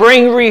try to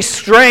bring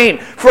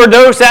restraint for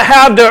those that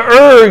have the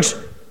urge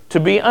to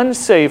be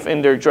unsafe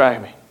in their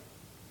driving,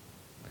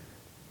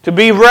 to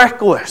be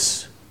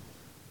reckless.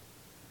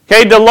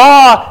 Okay, the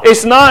law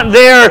is not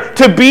there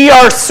to be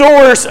our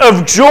source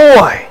of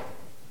joy.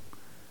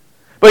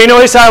 But you know,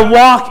 as I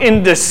walk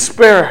in the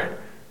Spirit,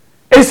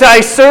 as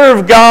I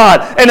serve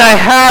God, and I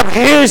have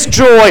His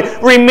joy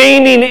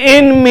remaining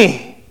in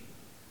me,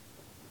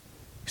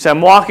 as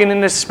I'm walking in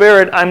the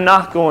Spirit, I'm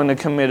not going to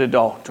commit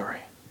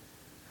adultery.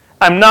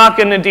 I'm not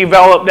going to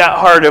develop that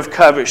heart of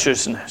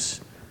covetousness.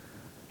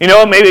 You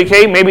know, maybe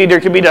there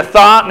could be the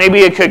thought, maybe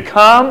it could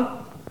come.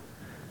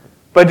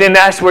 But then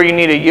that's where you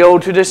need to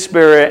yield to the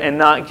Spirit and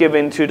not give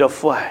in to the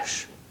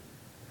flesh.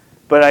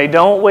 But I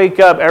don't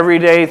wake up every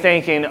day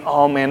thinking,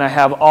 oh man, I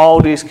have all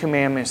these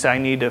commandments I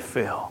need to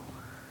fill.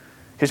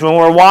 Because when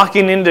we're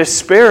walking in the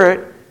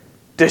Spirit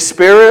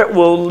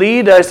will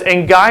lead us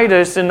and guide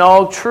us in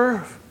all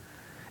truth.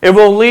 It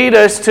will lead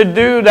us to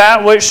do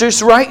that which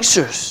is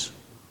righteous.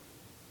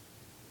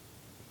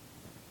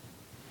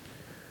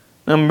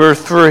 Number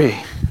 3,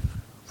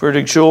 for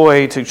the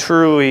joy to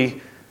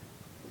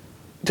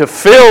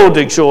fill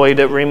the joy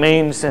that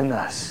remains in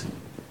us,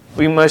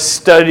 we must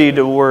study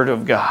the Word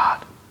of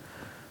God.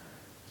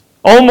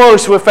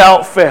 Almost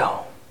without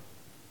fail.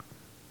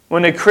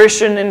 When a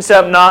Christian ends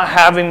up not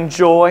having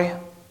joy,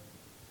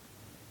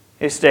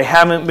 it's they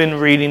haven't been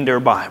reading their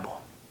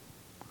Bible.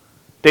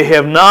 They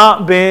have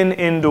not been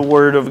in the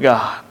Word of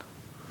God.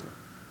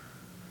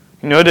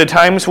 You know, the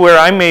times where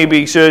I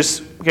maybe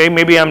just,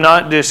 maybe I'm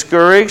not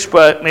discouraged,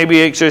 but maybe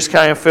it just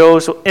kind of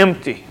feels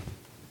empty.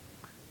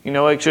 You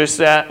know, it's just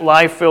that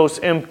life feels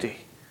empty.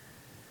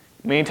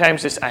 Many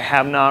times I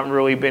have not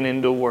really been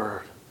in the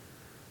Word.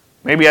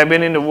 Maybe I've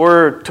been in the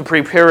Word to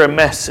prepare a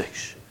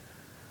message.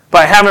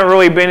 But I haven't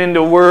really been in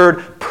the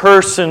Word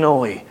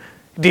personally,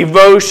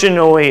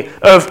 devotionally,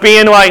 of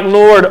being like,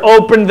 Lord,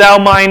 open thou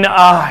mine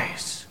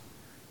eyes,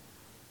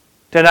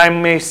 that I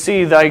may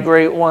see thy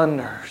great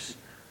wonders.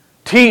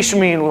 Teach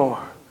me, Lord.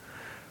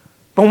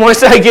 But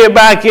once I get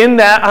back in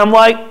that, I'm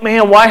like,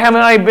 man, why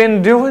haven't I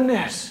been doing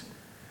this?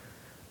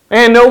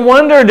 And no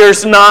wonder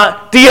there's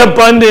not the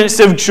abundance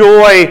of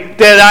joy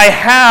that I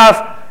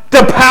have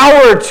the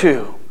power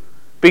to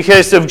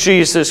because of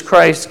Jesus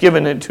Christ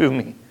giving it to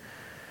me.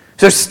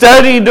 So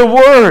study the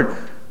Word.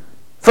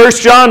 1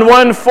 John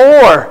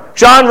 1:4.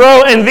 John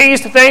wrote, "And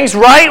these things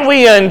write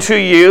we unto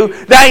you,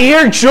 that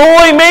your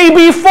joy may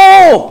be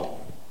full."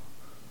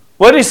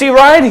 What is he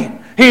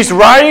writing? He's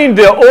writing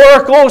the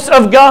oracles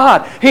of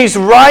God. He's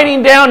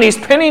writing down, he's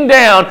pinning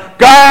down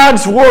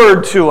God's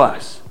Word to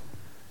us.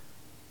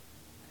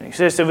 He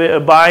says, if it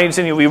abides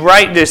in you, we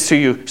write this to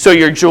you, so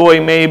your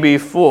joy may be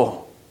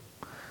full.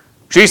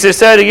 Jesus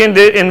said again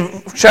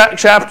in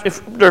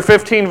chapter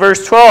 15,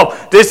 verse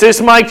 12, "This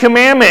is my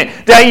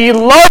commandment, that ye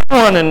love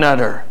one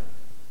another,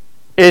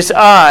 as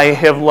I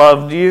have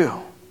loved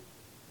you."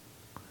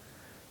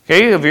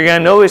 Okay, if you're going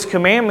to know His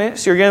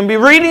commandments, you're going to be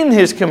reading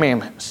His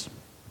commandments.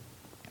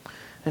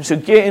 And so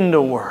get in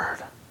the Word.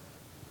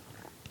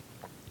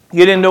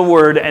 Get in the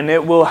Word, and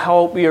it will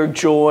help your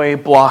joy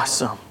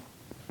blossom.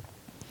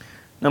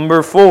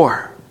 Number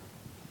 4,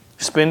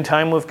 spend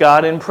time with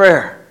God in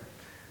prayer.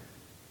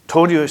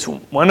 Told you it's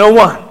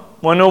 101.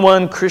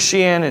 101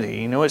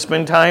 Christianity.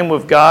 Spend time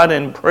with God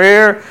in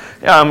prayer.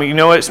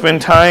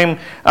 Spend time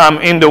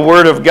in the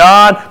Word of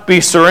God. Be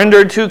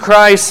surrendered to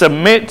Christ.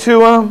 Submit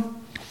to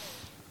Him.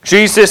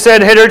 Jesus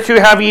said,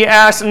 hitherto have ye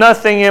asked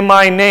nothing in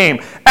my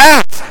name.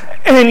 Ask,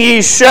 and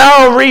ye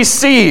shall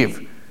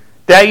receive,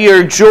 that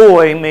your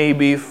joy may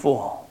be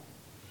full.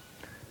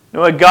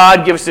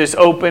 God gives this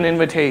open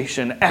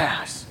invitation.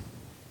 Ask.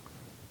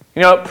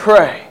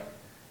 Pray,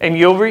 and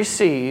you'll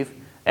receive,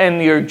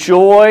 and your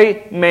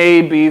joy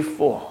may be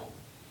full.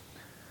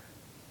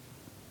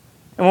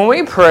 And when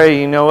we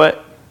pray,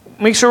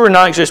 make sure we're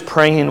not just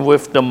praying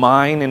with the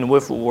mind and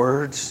with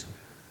words,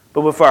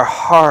 but with our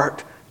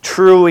heart,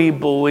 truly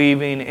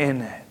believing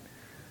in it.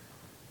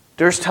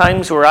 There's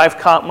times where I've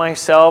caught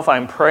myself,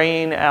 I'm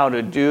praying out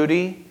of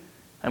duty.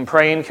 I'm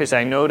praying because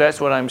I know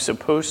that's what I'm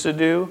supposed to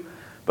do,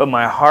 but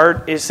my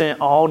heart isn't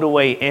all the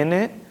way in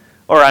it,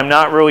 or I'm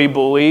not really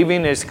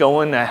believing it's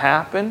going to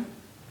happen.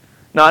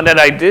 Not that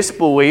I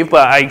disbelieve,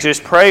 but I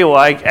just pray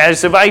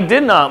as if I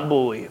did not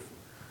believe.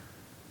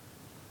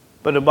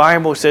 But the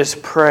Bible says,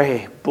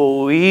 pray,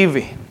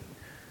 believing,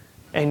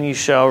 and you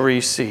shall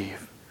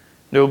receive.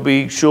 There will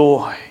be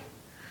joy.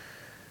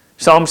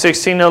 Psalm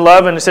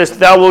 16:11, it says,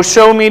 thou wilt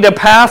show me the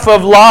path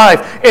of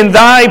life. In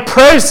thy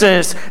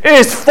presence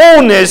is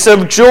fullness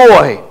of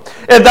joy.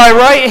 At thy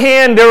right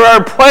hand there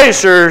are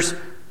pleasures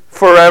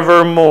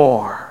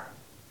forevermore.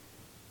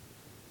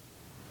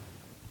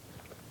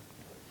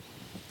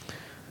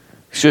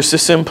 It's just the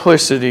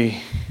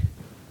simplicity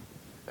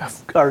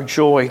of our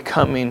joy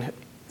coming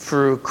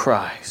through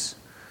Christ.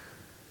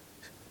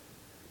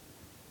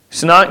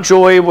 It's not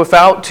joy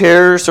without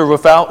tears or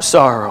without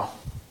sorrow.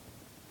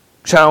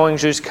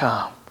 Challenges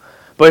come.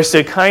 But it's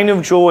the kind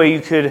of joy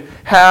you could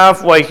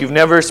have like you've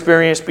never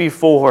experienced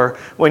before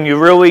when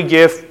you really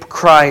give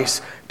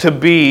Christ to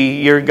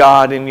be your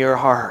God in your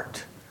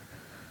heart.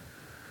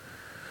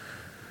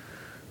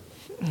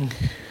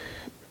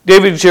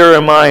 David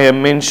Jeremiah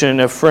mentioned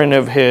a friend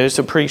of his,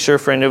 a preacher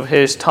friend of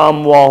his,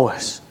 Tom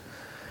Wallace,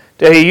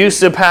 that he used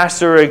to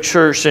pastor a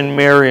church in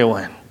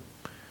Maryland.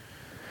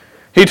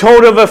 He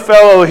told of a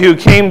fellow who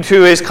came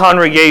to his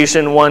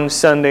congregation one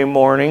Sunday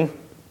morning.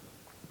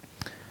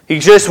 He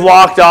just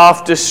walked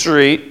off the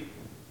street.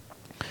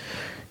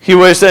 He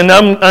was an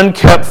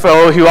unkept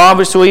fellow who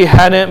obviously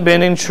hadn't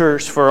been in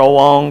church for a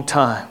long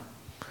time.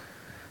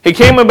 He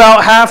came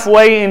about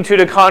halfway into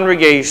the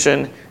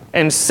congregation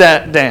and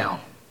sat down.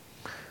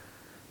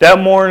 That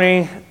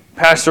morning,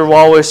 Pastor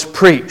Wallace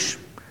preached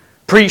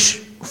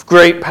with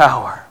great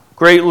power,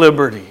 great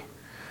liberty.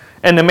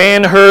 And the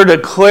man heard a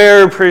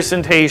clear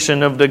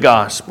presentation of the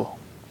gospel.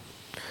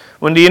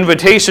 When the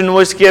invitation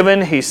was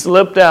given, he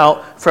slipped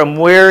out from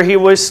where he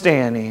was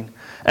standing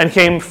and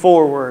came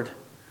forward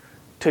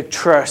to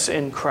trust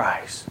in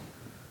Christ,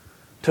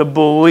 to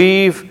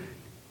believe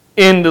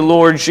in the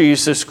Lord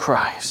Jesus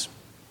Christ,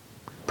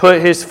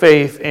 put his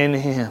faith in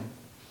Him.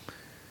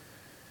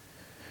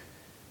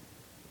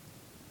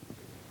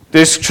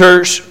 This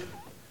church,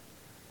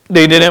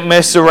 they didn't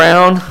mess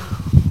around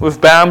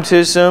with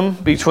baptism,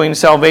 between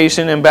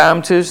salvation and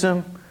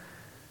baptism.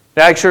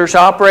 That church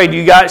operated.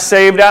 You got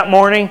saved that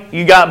morning,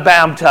 you got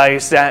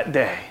baptized that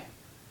day.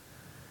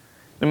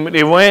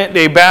 They went,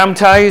 they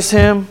baptized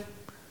him.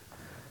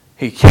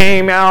 He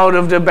came out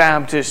of the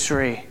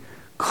baptistry,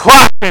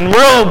 clapping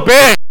real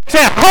big,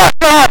 saying, hot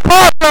dog,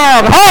 hot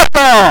dog,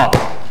 hot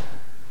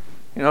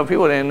dog.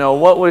 People didn't know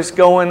what was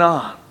going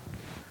on.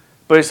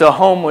 But it's a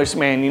homeless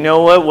man. You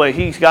know what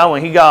he got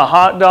when he got a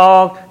hot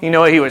dog? He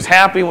was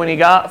happy when he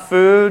got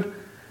food.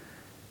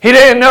 He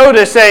didn't know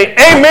to say,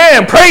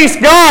 amen, praise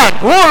God,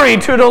 glory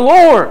to the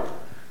Lord.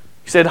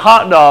 He said,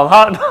 hot dog,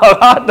 hot dog,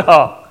 hot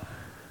dog.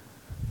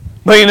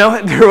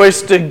 But there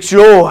was the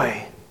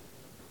joy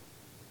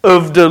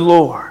of the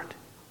Lord.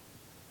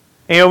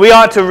 We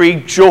ought to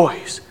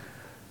rejoice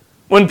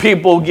when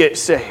people get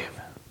saved.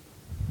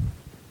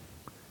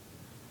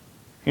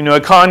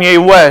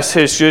 Kanye West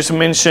has just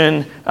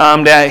mentioned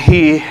that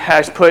he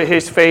has put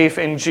his faith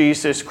in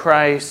Jesus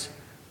Christ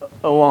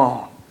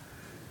alone.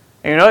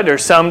 And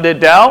there's some that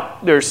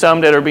doubt. There's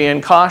some that are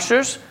being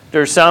cautious.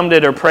 There's some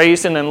that are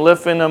praising and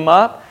lifting them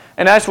up.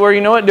 And that's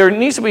where, there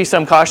needs to be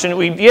some caution.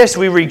 We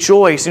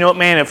rejoice.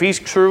 If he's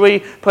truly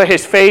put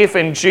his faith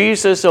in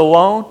Jesus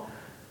alone,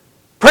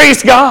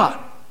 praise God.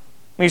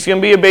 He's going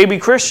to be a baby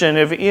Christian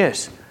if he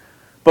is.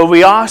 But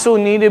we also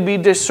need to be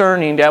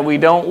discerning that we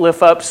don't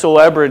lift up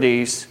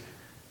celebrities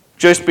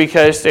just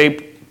because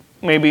they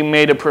maybe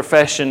made a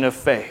profession of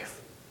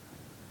faith.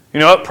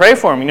 Pray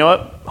for him.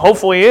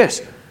 Hopefully he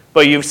is.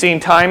 But you've seen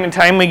time and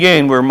time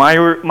again where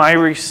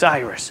Miley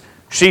Cyrus,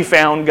 she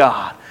found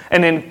God.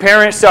 And then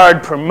parents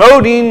started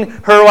promoting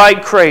her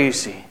like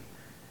crazy.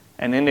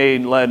 And then they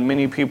led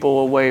many people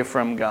away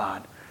from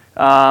God.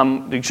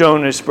 The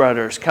Jonas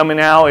Brothers coming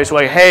out is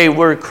like, hey,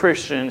 we're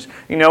Christians,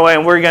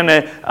 and we're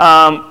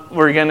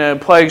gonna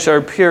pledge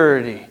our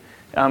purity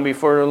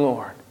before the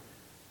Lord.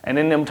 And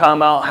then them talking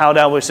about how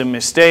that was a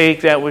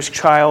mistake, that was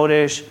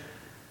childish.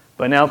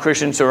 But now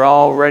Christians are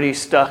already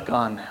stuck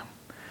on them.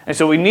 And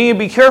so we need to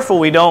be careful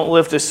we don't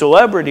lift a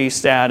celebrity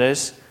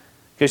status,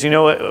 because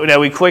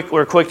that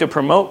we're quick to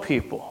promote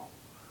people.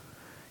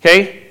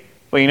 Okay?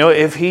 But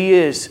if he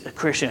is a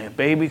Christian, a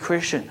baby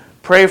Christian,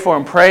 pray for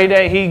him. Pray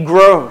that he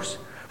grows.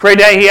 Pray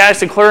that he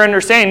has a clear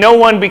understanding. No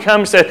one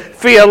becomes a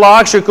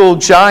theological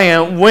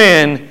giant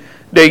when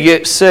they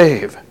get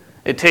saved.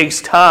 It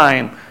takes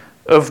time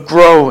of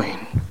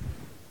growing.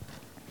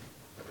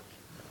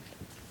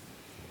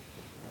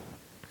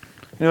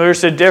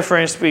 There's a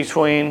difference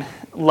between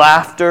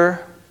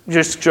laughter,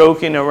 just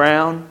joking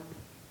around.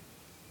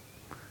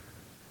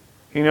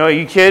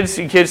 You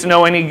kids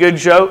know any good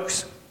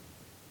jokes?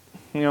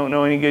 You don't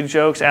know any good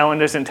jokes? Alan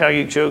doesn't tell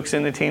you jokes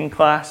in the teen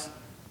class?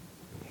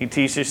 He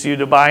teaches you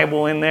the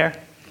Bible in there?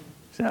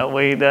 Is that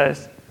what he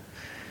does?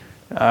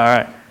 All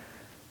right.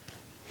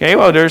 Okay,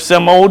 well, there's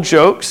some old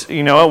jokes.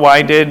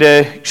 Why did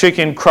the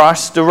chicken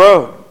cross the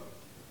road?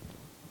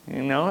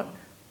 You know it?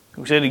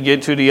 We said to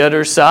get to the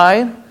other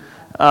side,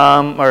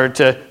 or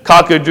to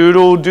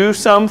cock-a-doodle do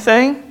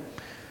something.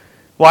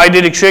 Why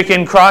did a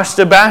chicken cross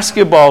the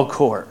basketball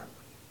court?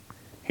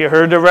 He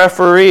heard the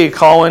referee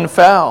calling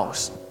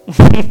fouls.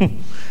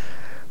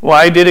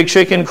 Why did a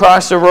chicken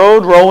cross the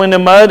road, roll in the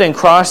mud, and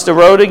cross the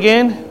road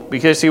again?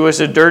 Because he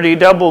was a dirty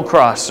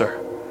double-crosser.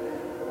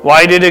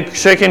 Why did a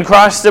chicken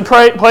cross the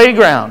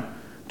playground?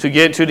 To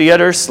get to the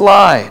other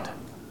slide.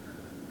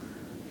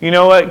 You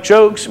know what?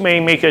 Jokes may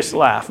make us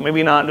laugh.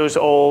 Maybe not those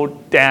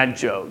old dad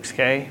jokes,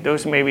 okay?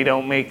 Those maybe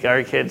don't make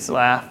our kids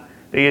laugh.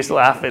 They just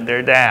laugh at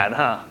their dad,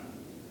 huh?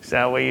 Is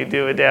that what you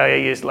do with dad?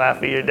 You just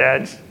laugh at your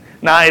dad's,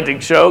 not at the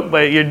joke,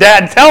 but your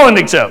dad telling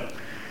the joke.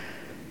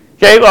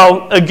 Okay,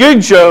 well, a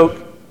good joke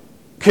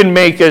can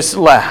make us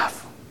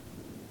laugh.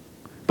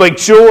 But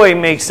joy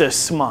makes us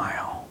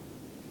smile.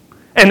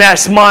 And that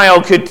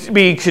smile could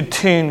be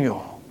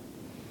continual.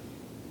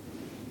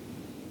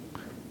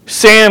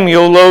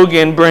 Samuel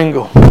Logan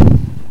Bringle,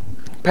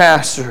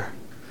 pastor,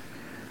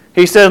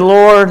 he said,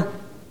 Lord,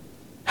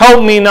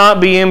 help me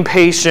not be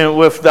impatient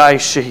with thy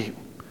sheep.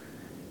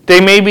 They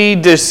may be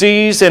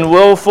diseased and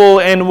willful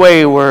and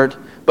wayward,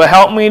 but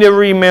help me to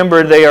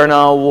remember they are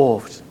not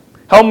wolves.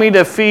 Help me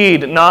to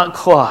feed, not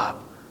club,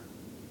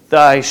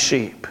 thy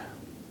sheep.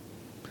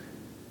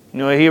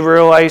 He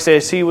realized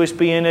as he was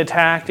being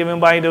attacked, even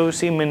by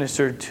those he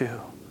ministered to,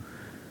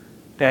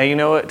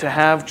 that, to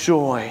have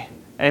joy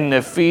and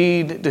to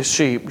feed the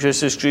sheep,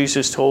 just as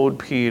Jesus told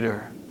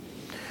Peter.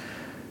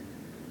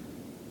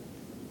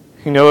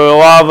 A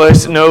lot of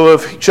us know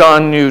of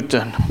John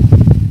Newton.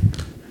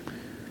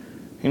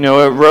 It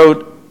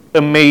wrote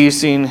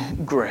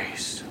Amazing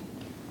Grace.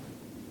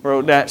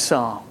 Wrote that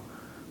song.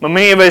 But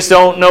many of us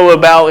don't know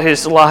about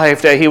his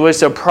life, that he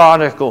was a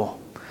prodigal,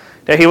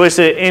 that he was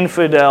an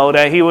infidel,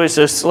 that he was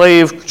a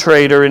slave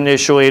trader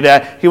initially,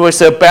 that he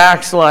was a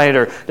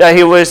backslider, that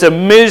he was a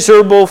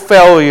miserable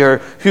failure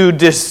who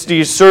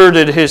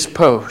deserted his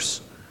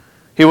post.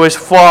 He was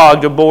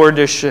flogged aboard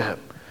the ship.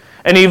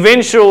 And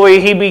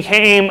eventually he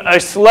became a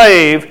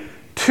slave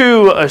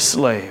to a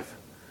slave.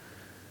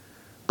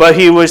 But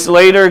he was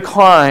later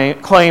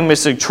claimed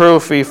as a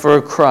trophy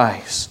for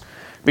Christ,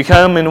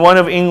 becoming one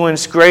of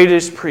England's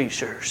greatest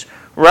preachers,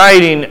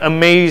 writing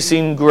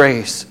Amazing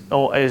Grace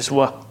as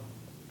well.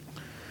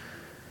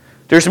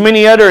 There's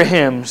many other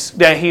hymns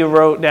that he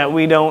wrote that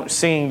we don't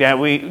sing, that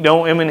we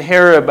don't even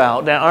hear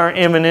about, that aren't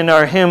even in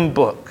our hymn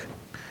book.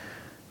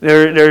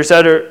 There's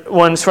other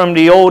ones from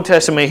the Old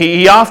Testament.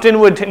 He often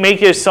would make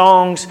his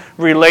songs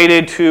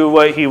related to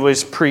what he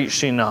was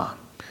preaching on.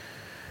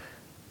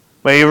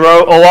 But he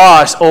wrote,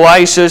 Alas,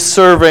 Elisha's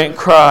servant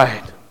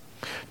cried.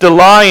 The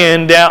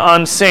lion that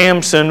on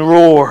Samson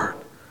roared.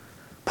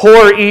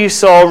 Poor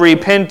Esau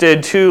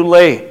repented too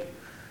late.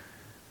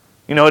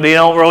 They're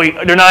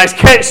not as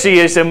catchy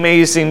as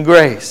Amazing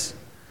Grace.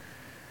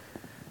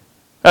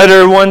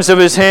 Other ones of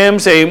his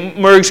hymns,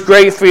 Merck's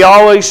great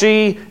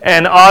theology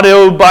and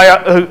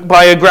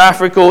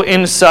autobiographical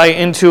insight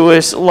into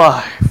his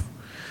life.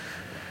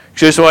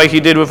 Just like he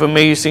did with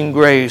Amazing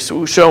Grace,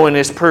 showing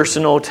his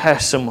personal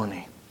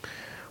testimony.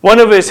 One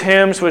of his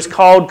hymns was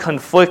called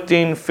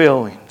Conflicting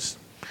Feelings.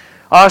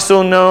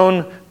 Also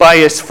known by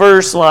his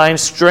first line,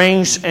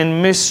 Strange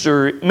and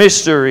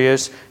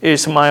mysterious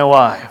is my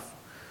life.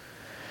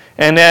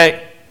 And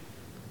that,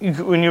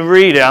 when you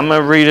read it, I'm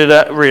going to read it.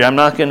 I'm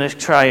not going to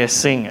try to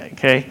sing it,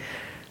 okay?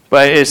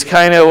 But it's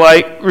kind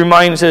of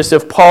reminds us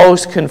of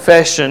Paul's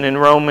confession in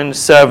Romans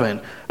 7,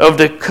 of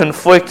the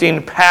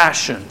conflicting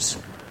passions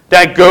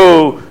that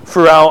go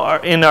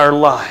throughout in our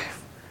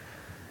life.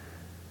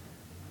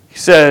 He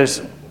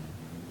says,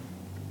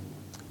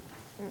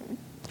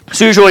 it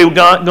usually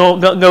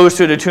goes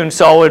to the tune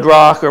Solid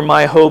Rock or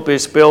My Hope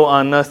is Built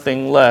on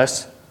Nothing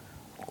Less.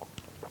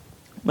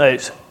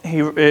 But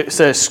it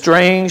says,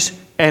 Strange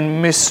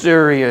and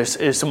mysterious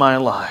is my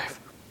life.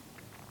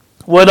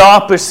 What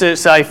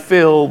opposites I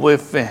feel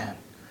within.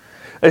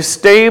 A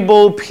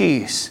stable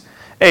peace,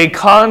 a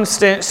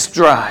constant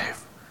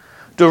strife.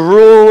 The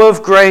rule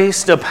of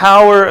grace, the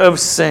power of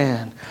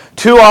sin.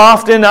 Too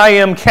often I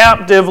am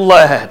captive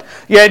led,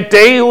 yet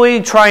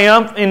daily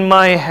triumph in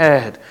my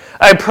head.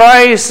 I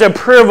prize the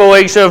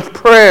privilege of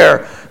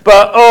prayer,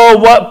 but oh,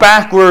 what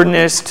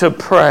backwardness to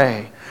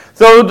pray.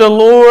 Though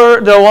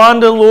on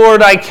the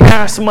Lord I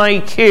cast my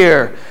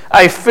care,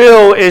 I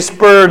feel His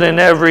burden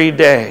every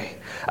day.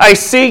 I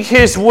seek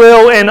His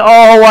will in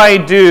all I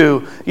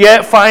do,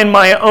 yet find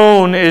my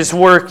own is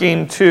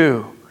working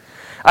too.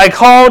 I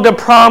call the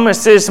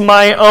promises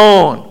my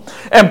own,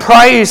 and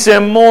prize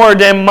them more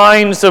than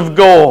mines of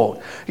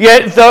gold.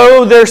 Yet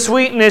though their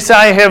sweetness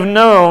I have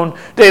known,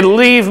 they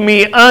leave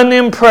me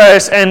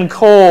unimpressed and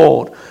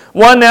cold.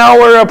 1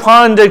 hour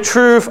upon the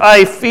truth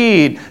I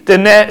feed, the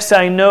next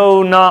I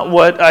know not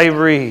what I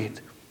read.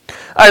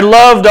 I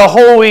love the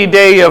holy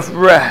day of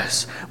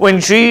rest, when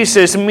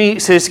Jesus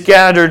meets His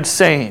gathered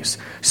saints.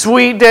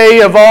 Sweet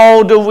day of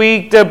all the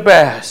week the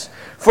best.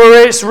 For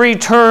its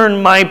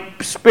return my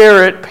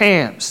spirit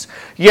pants.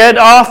 Yet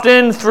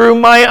often through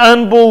my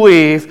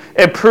unbelief,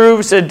 it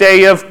proves a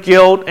day of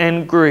guilt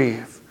and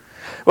grief.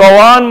 While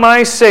on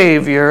my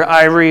Savior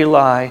I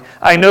rely,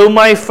 I know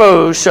my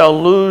foes shall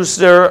lose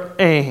their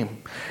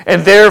aim,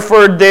 and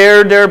therefore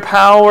dare their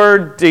power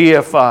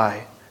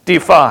defy.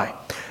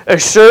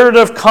 Assured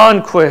of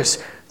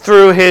conquest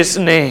through His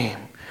name.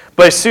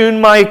 But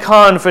soon my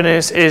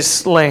confidence is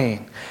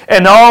slain,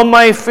 and all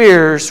my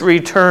fears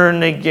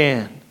return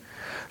again.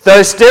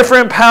 Thus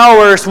different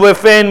powers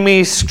within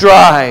me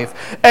strive,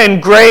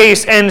 and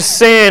grace and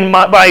sin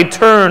by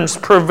turns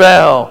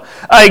prevail.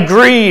 I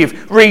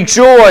grieve,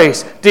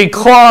 rejoice,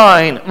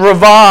 decline,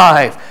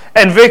 revive,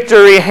 and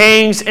victory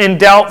hangs in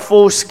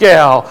doubtful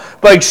scale.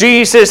 But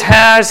Jesus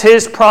has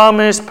His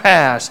promise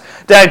passed,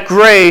 that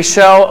grace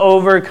shall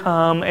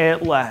overcome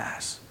at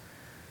last.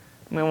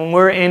 I mean, when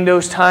we're in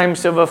those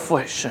times of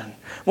affliction,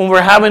 when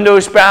we're having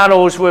those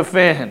battles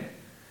within,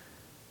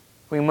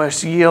 we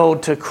must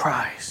yield to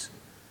Christ.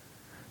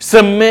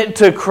 Submit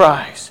to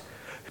Christ.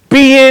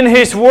 Be in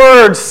His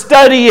Word.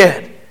 Study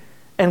it.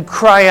 And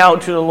cry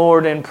out to the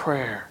Lord in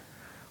prayer.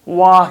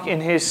 Walk in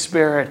His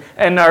Spirit.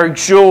 And our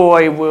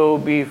joy will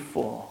be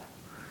full.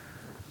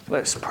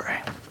 Let's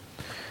pray.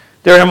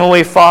 Dear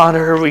Heavenly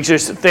Father, we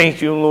just thank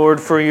You,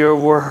 Lord, for Your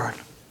Word.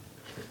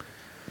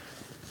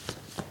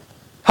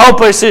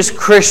 Help us as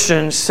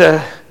Christians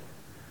to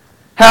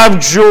have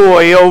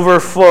joy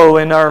overflow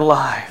in our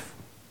life.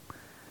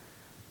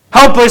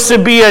 Help us to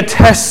be a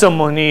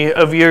testimony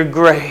of Your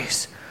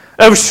grace,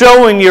 of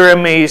showing Your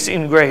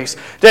amazing grace.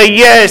 That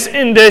yes,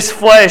 in this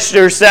flesh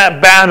there's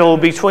that battle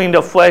between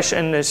the flesh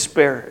and the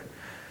Spirit.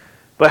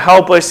 But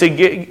help us to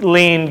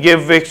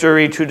give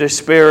victory to the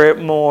Spirit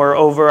more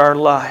over our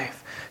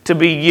life, to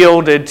be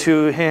yielded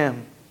to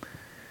Him.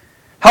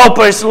 Help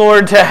us,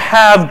 Lord, to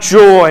have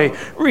joy.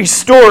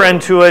 Restore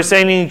unto us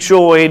any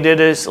joy that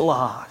is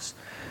lost.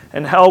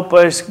 And help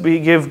us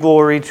give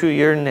glory to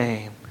Your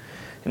name.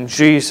 In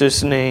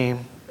Jesus'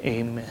 name,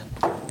 amen.